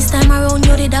 But this time around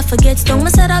you did I forget stung. Me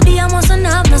said I be, I mustn't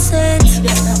have no sense.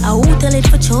 I would tell it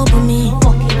for trouble me.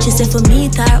 She said for me,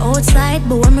 her outside,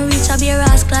 but when me reach I be a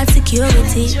rascal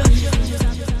security.